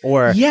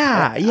 Or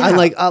I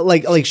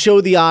like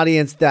show the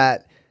audience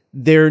that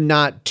they're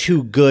not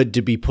too good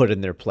to be put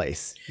in their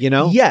place, you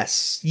know?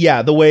 Yes.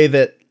 Yeah. The way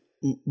that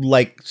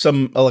like a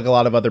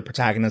lot of other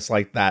protagonists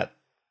like that,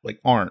 like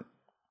aren't.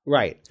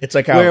 Right. It's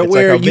like how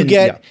you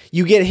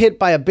get hit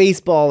by a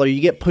baseball or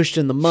you get pushed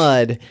in the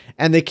mud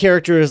and the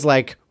character is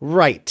like,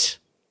 right.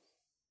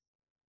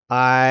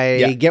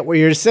 I get what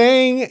you're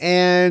saying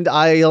and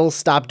I'll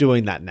stop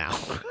doing that now.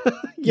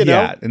 You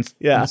know?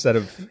 Instead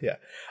of,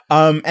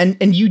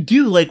 and you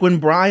do, like when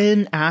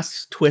Brian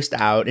asks Twist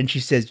out and she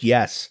says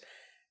yes,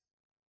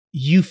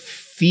 you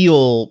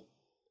feel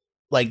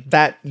like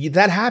that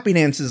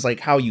happiness is like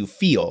how you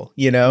feel,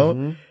 you know?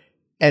 Mm-hmm.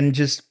 And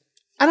just,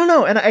 I don't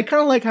know. And I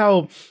kind of like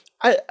how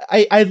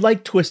I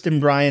like Twist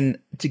and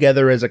Brian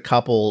together as a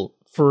couple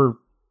for,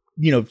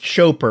 you know,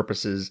 show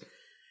purposes.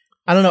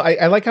 I don't know.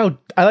 I like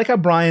how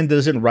Brian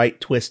doesn't write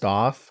Twist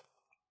off.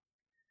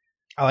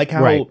 I like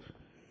how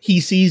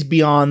he sees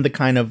beyond the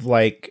kind of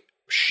like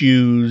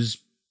shoes,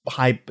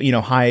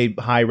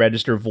 high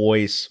register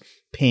voice,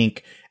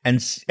 Pink,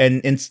 and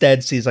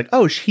instead sees like,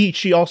 oh,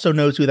 she also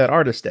knows who that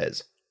artist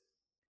is.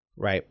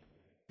 Right.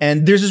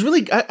 And there's this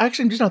really,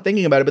 actually, I'm just not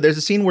thinking about it, but there's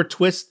a scene where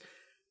Twist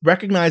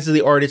recognizes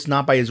the artist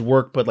not by his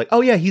work, but like,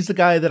 oh yeah, he's the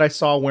guy that I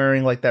saw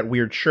wearing like that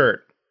weird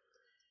shirt.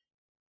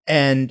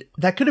 And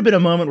that could have been a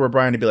moment where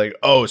Brian would be like,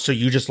 oh, so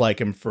you just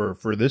like him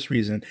for this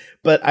reason.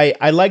 But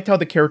I liked how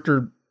the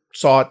character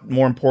saw it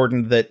more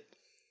important that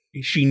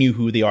she knew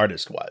who the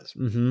artist was.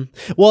 Mm-hmm.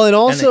 Well, and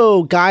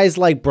also guys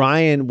like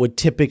Brian would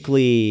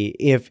typically,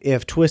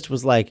 if Twist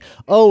was like,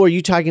 oh, are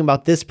you talking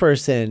about this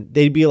person?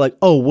 They'd be like,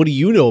 oh, what do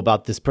you know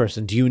about this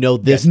person? Do you know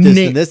this, and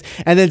this?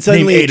 And then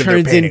suddenly it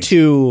turns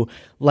into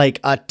like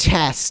a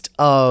test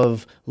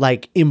of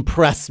like,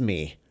 impress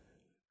me.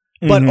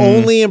 But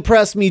only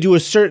impress me to a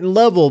certain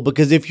level,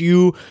 because if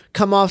you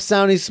come off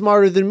sounding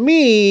smarter than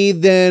me,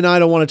 then I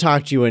don't want to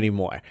talk to you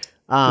anymore.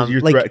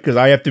 Because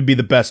I have to be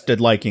the best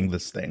at liking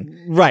this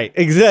thing. Right.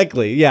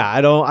 Exactly. Yeah.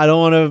 I don't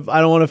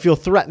want to feel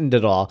threatened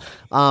at all.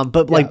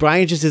 But like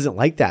Brian just isn't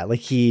like that. Like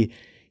he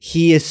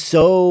is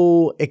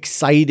so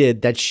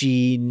excited that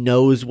she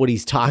knows what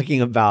he's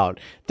talking about,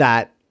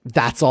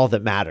 that's all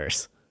that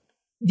matters.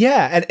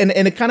 Yeah, and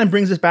it kind of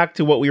brings us back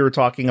to what we were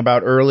talking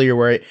about earlier,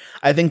 where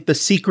I think the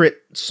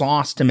secret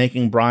sauce to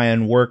making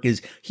Brian work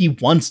is he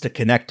wants to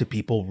connect to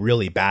people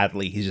really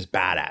badly. He's just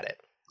bad at it.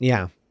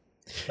 Yeah.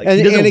 Like,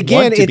 he doesn't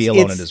want to be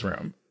alone in his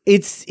room.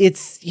 It's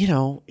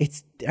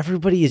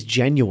everybody is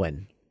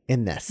genuine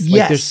in this.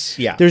 Like, yes.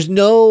 There's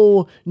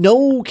no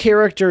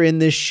character in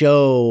this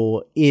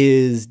show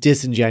is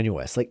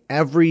disingenuous. Like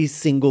every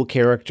single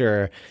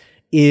character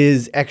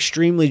is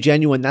extremely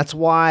genuine. That's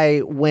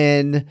why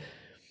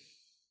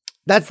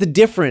that's the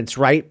difference,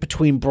 right,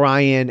 between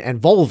Brian and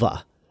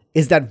Vulva,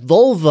 is that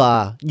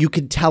Vulva, you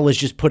can tell, is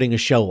just putting a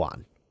show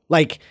on.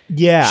 Like,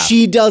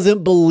 she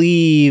doesn't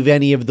believe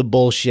any of the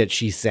bullshit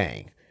she's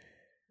saying.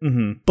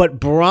 Mm-hmm. But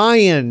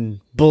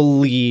Brian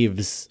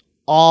believes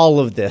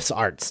all of this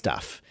art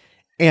stuff.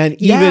 And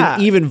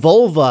even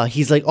Vulva,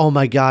 he's like, oh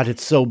my God,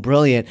 it's so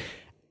brilliant.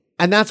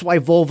 And that's why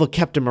Vulva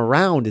kept him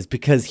around, is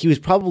because he was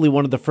probably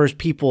one of the first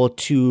people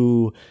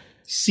to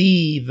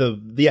see the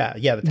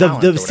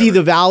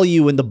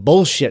value in the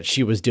bullshit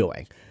she was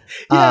doing.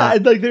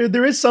 Like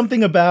there is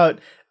something about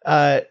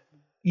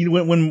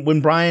when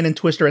Brian and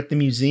Twist are at the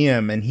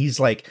museum and he's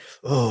like,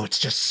 oh, it's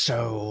just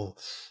so,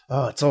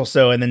 oh, it's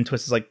also, and then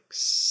Twist is like,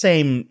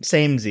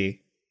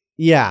 samey.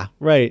 Yeah,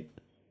 right.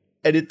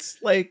 And it's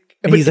like,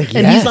 and he's like,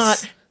 yes. And he's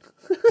not.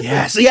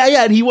 Yes.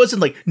 Yeah. And he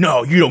wasn't like,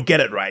 no, you don't get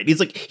it right. He's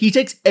like, he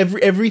takes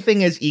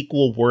everything as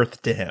equal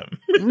worth to him.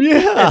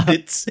 Yeah. And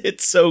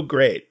it's so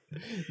great.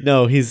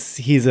 No,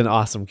 he's an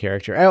awesome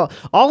character.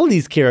 All of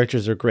these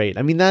characters are great.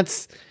 I mean,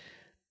 that's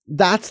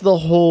the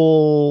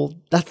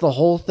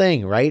whole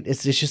thing, right?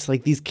 It's just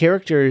like these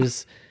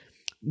characters,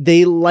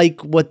 they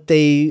like what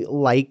they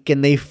like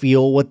and they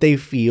feel what they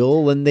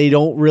feel, and they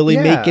don't really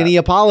make any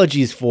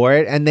apologies for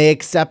it, and they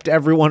accept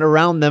everyone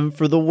around them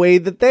for the way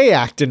that they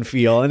act and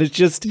feel. And it's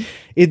just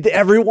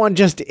everyone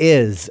just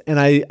is. And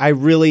I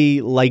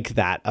really like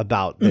that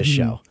about this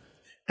show.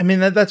 I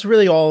mean, that's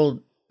really all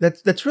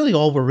that's really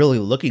all we're really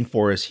looking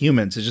for as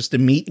humans, is just to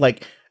meet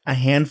like a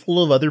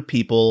handful of other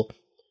people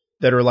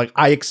that are like,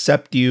 I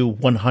accept you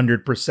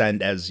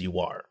 100% as you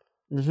are.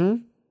 Mm-hmm.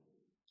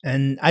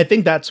 And I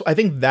think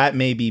that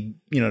may be,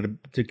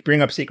 to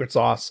bring up secret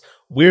sauce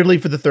weirdly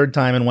for the third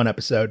time in one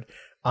episode.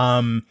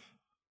 I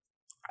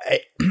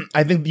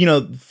think,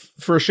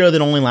 for a show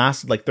that only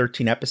lasted like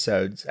 13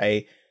 episodes,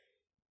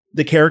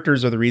 the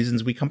characters are the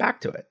reasons we come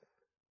back to it.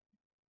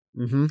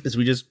 Mm-hmm. Because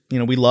we just,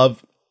 we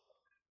love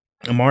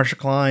Marcia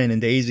Klein and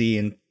Daisy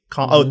and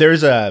oh,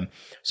 there's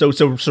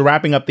so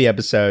wrapping up the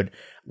episode.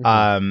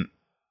 Mm-hmm.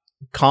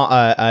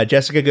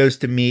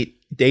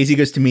 Daisy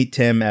goes to meet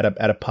Tim at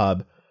a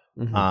pub.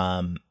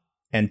 Mm-hmm.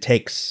 And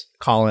takes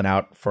Colin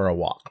out for a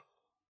walk.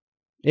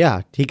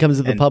 Yeah, he comes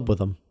to the pub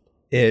with him.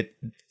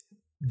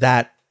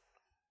 That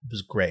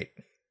was great.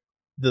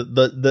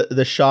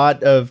 The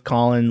shot of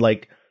Colin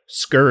like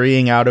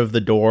scurrying out of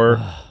the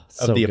door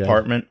of the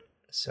apartment.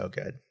 So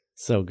good.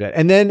 So good.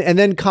 And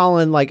then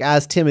Colin, like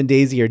as Tim and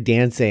Daisy are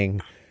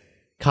dancing,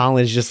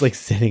 Colin's just like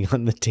sitting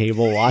on the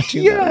table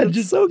watching. Yeah,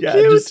 it's so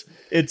cute.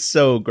 It's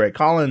so great.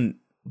 Colin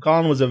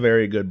was a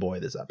very good boy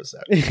this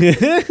episode.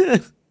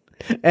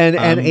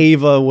 and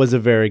Ava was a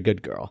very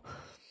good girl.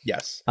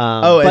 Yes. Go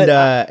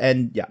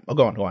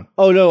on.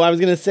 Oh no, I was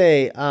gonna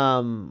say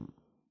and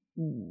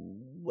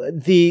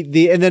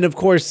then of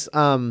course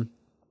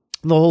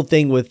the whole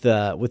thing with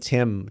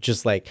Tim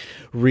just like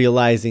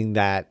realizing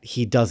that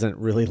he doesn't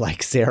really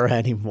like Sarah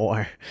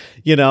anymore,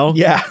 you know?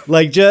 Yeah.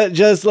 Like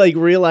just like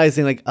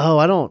realizing like, oh,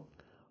 I don't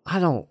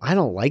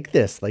like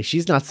this. Like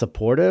she's not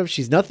supportive.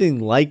 She's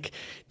nothing like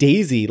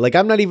Daisy. Like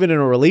I'm not even in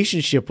a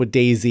relationship with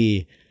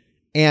Daisy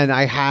and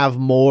I have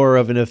more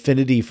of an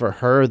affinity for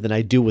her than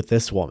I do with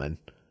this woman.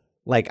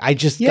 Like I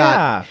just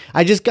got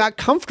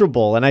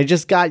comfortable and I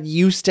just got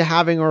used to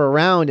having her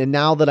around. And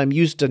now that I'm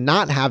used to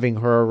not having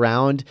her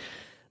around,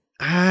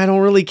 I don't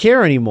really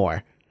care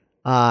anymore.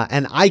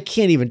 And I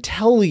can't even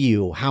tell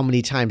you how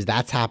many times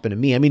that's happened to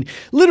me. I mean,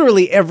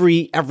 literally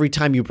every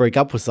time you break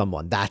up with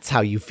someone, that's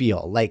how you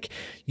feel. Like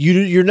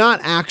you're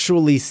not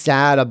actually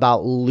sad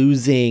about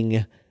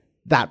losing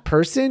that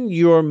person.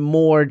 You're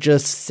more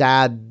just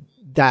sad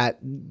that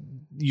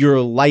your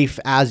life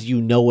as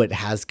you know it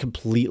has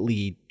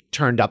completely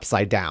turned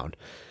upside down.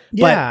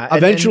 Yeah, but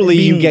eventually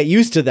you get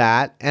used to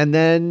that and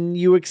then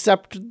you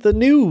accept the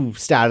new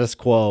status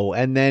quo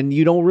and then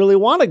you don't really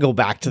want to go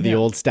back to the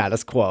old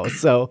status quo.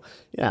 So,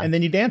 yeah. And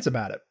then you dance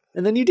about it.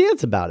 Well,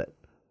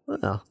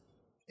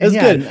 it was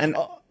good.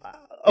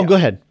 Go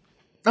ahead.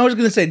 I was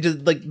going to say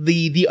just like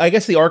I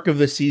guess the arc of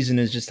this season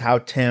is just how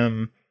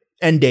Tim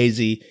and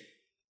Daisy,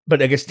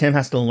 but I guess Tim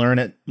has to learn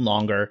it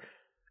longer.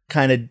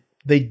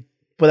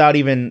 Without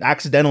even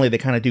accidentally, they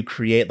kind of do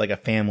create like a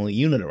family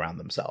unit around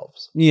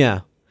themselves.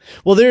 Yeah.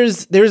 Well,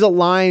 there's a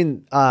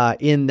line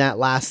in that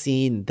last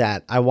scene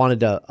that I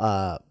wanted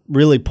to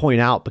really point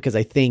out because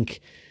I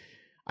think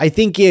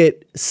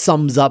it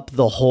sums up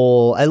the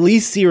whole, at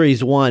least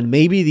series 1,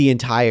 maybe the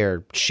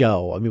entire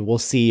show. I mean, we'll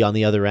see on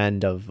the other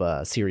end of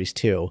series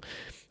 2.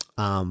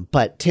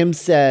 But Tim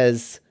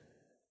says,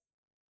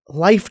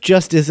 "Life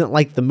just isn't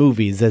like the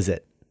movies, is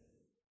it?"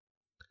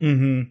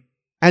 Mm-hmm.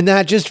 And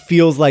that just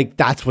feels like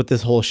that's what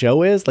this whole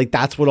show is. Like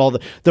that's what all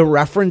the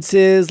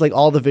references, like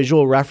all the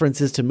visual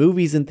references to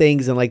movies and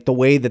things and like the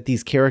way that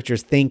these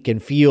characters think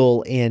and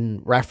feel in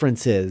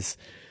references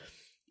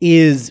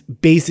is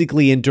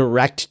basically in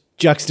direct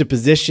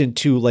juxtaposition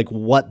to like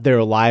what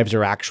their lives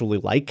are actually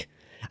like.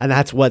 And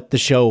that's what the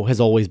show has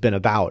always been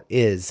about,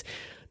 is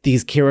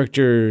these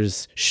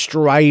characters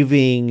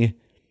striving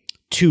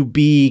to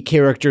be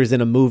characters in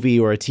a movie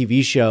or a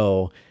TV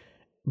show,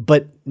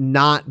 but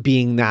not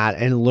being that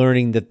and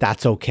learning that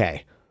that's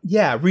okay.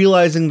 Yeah,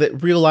 realizing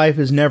that real life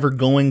is never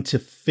going to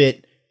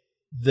fit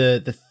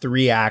the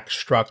 3-act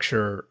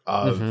structure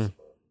of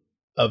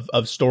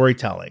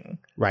storytelling.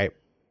 Right.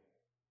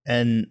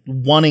 And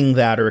wanting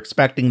that or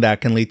expecting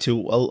that can lead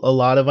to a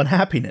lot of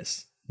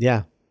unhappiness.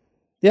 Yeah.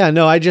 Yeah,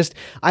 no, I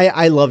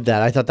loved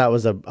that. I thought that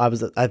was a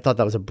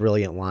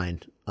brilliant line.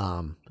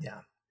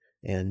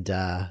 And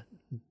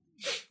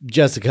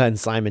Jessica and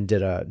Simon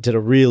did a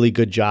really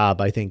good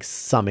job, I think,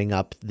 summing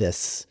up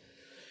this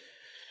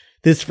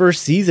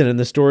first season and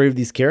the story of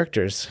these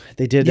characters.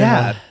 They did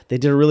a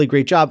really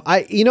great job.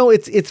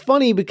 It's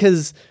funny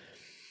because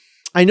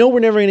I know we're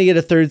never going to get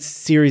a third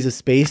series of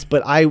Spaced,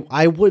 but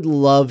I would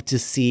love to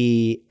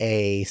see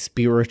a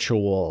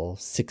spiritual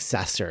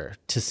successor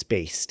to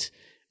Spaced,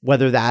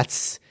 whether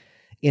that's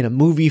in a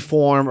movie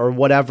form or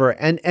whatever,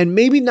 and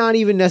maybe not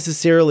even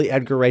necessarily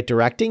Edgar Wright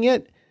directing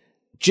it,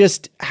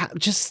 just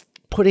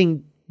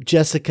putting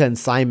Jessica and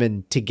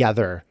Simon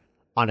together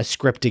on a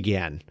script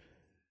again.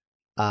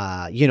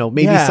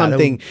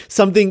 Maybe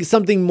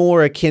something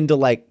more akin to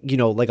like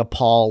a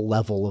Paul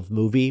level of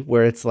movie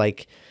where it's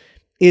like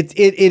it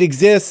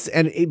exists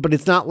but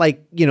it's not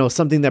like,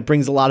 something that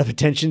brings a lot of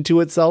attention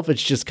to itself.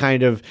 It's just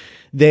kind of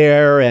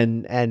there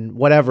and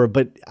whatever.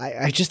 But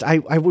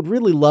I would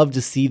really love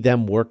to see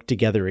them work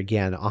together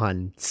again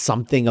on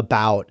something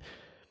about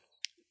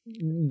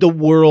the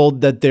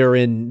world that they're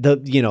in,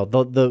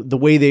 the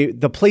way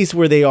the place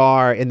where they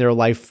are in their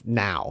life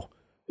now.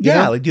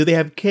 Yeah. Like, do they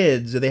have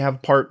kids? Do they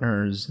have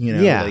partners?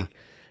 Yeah. Like,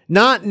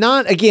 not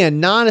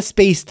a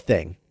Spaced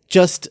thing,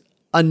 just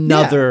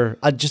another,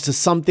 just a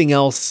something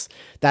else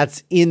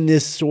that's in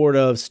this sort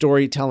of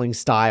storytelling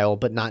style,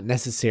 but not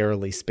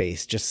necessarily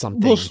Spaced, just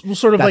something well,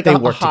 sort of that like they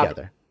work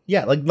together.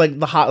 Yeah.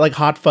 Like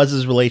Hot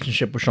Fuzz's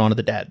relationship with Shaun of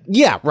the Dead.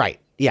 Yeah. Right.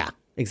 Yeah,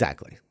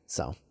 exactly.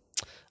 So,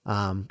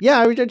 I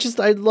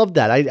love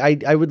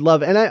that. I would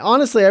love, and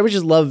I would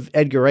just love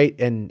Edgar Wright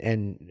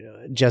and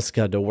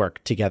Jessica to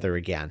work together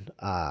again.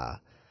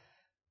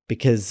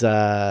 Because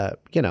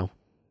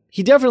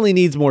he definitely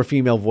needs more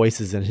female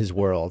voices in his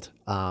world.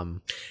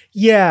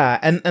 Yeah.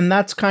 And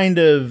that's kind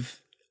of,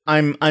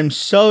 I'm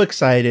so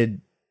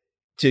excited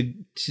to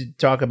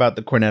talk about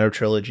the Cornetto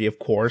trilogy, of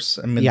course.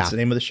 I mean, it's the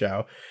name of the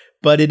show,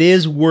 but it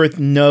is worth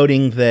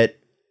noting that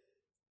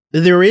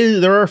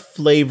there are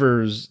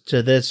flavors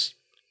to this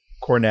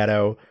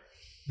Cornetto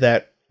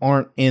that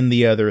aren't in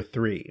the other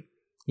three.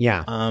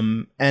 Yeah.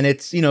 And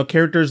it's,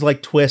 characters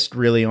like Twist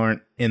really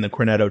aren't in the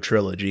Cornetto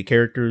trilogy.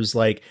 Characters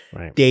like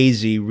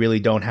Daisy really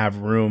don't have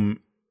room.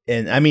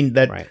 And I mean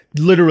that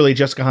literally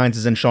Jessica Hines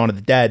is in Shaun of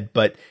the Dead,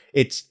 but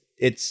it's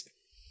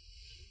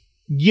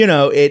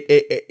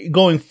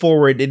going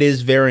forward, it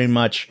is very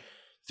much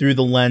through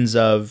the lens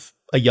of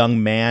a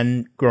young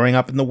man growing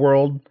up in the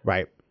world.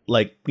 Right.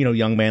 Like,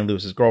 young man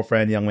loses his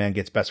girlfriend, young man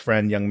gets best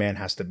friend, young man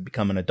has to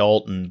become an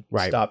adult and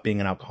stop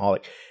being an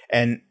alcoholic.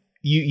 And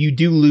you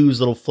do lose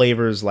little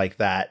flavors like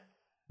that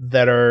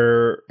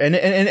are, and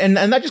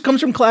that just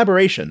comes from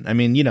collaboration. I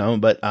mean,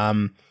 but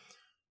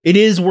it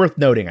is worth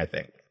noting, I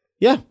think.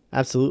 Yeah,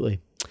 absolutely.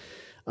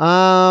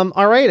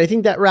 All right. I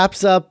think that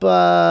wraps up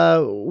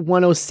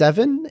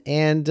 107.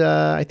 And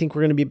I think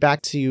we're going to be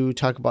back to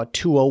talk about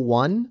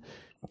 201.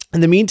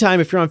 In the meantime,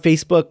 if you're on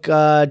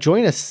Facebook,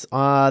 join us,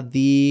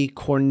 the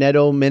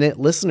Cornetto Minute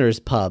Listeners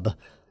Pub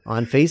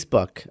on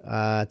Facebook.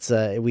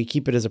 We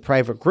keep it as a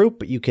private group,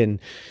 but you can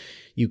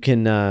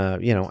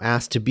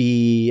ask to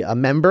be a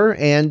member,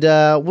 and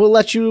we'll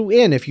let you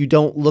in if you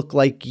don't look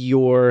like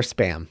you're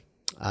spam.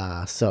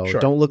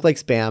 Don't look like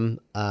spam,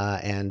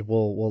 and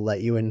we'll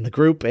let you in the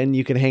group, and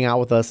you can hang out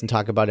with us and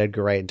talk about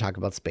Edgar Wright and talk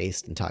about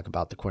Spaced and talk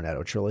about the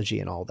Cornetto trilogy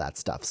and all that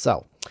stuff.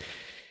 So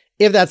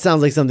if that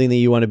sounds like something that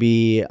you want to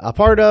be a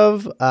part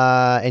of,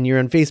 and you're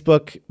on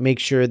Facebook, make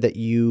sure that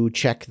you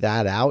check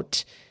that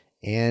out,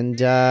 and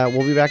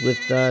we'll be back with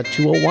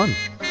 201.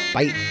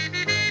 Bye.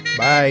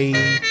 Bye.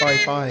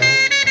 Bye.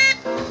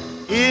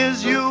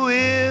 Is you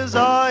is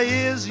or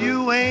is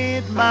you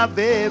ain't my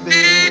baby?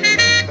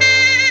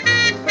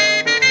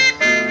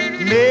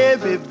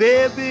 Maybe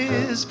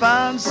baby's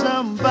found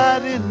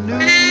somebody new.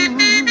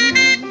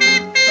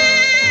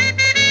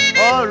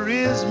 Or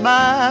is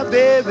my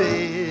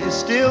baby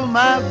still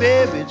my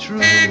baby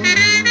true?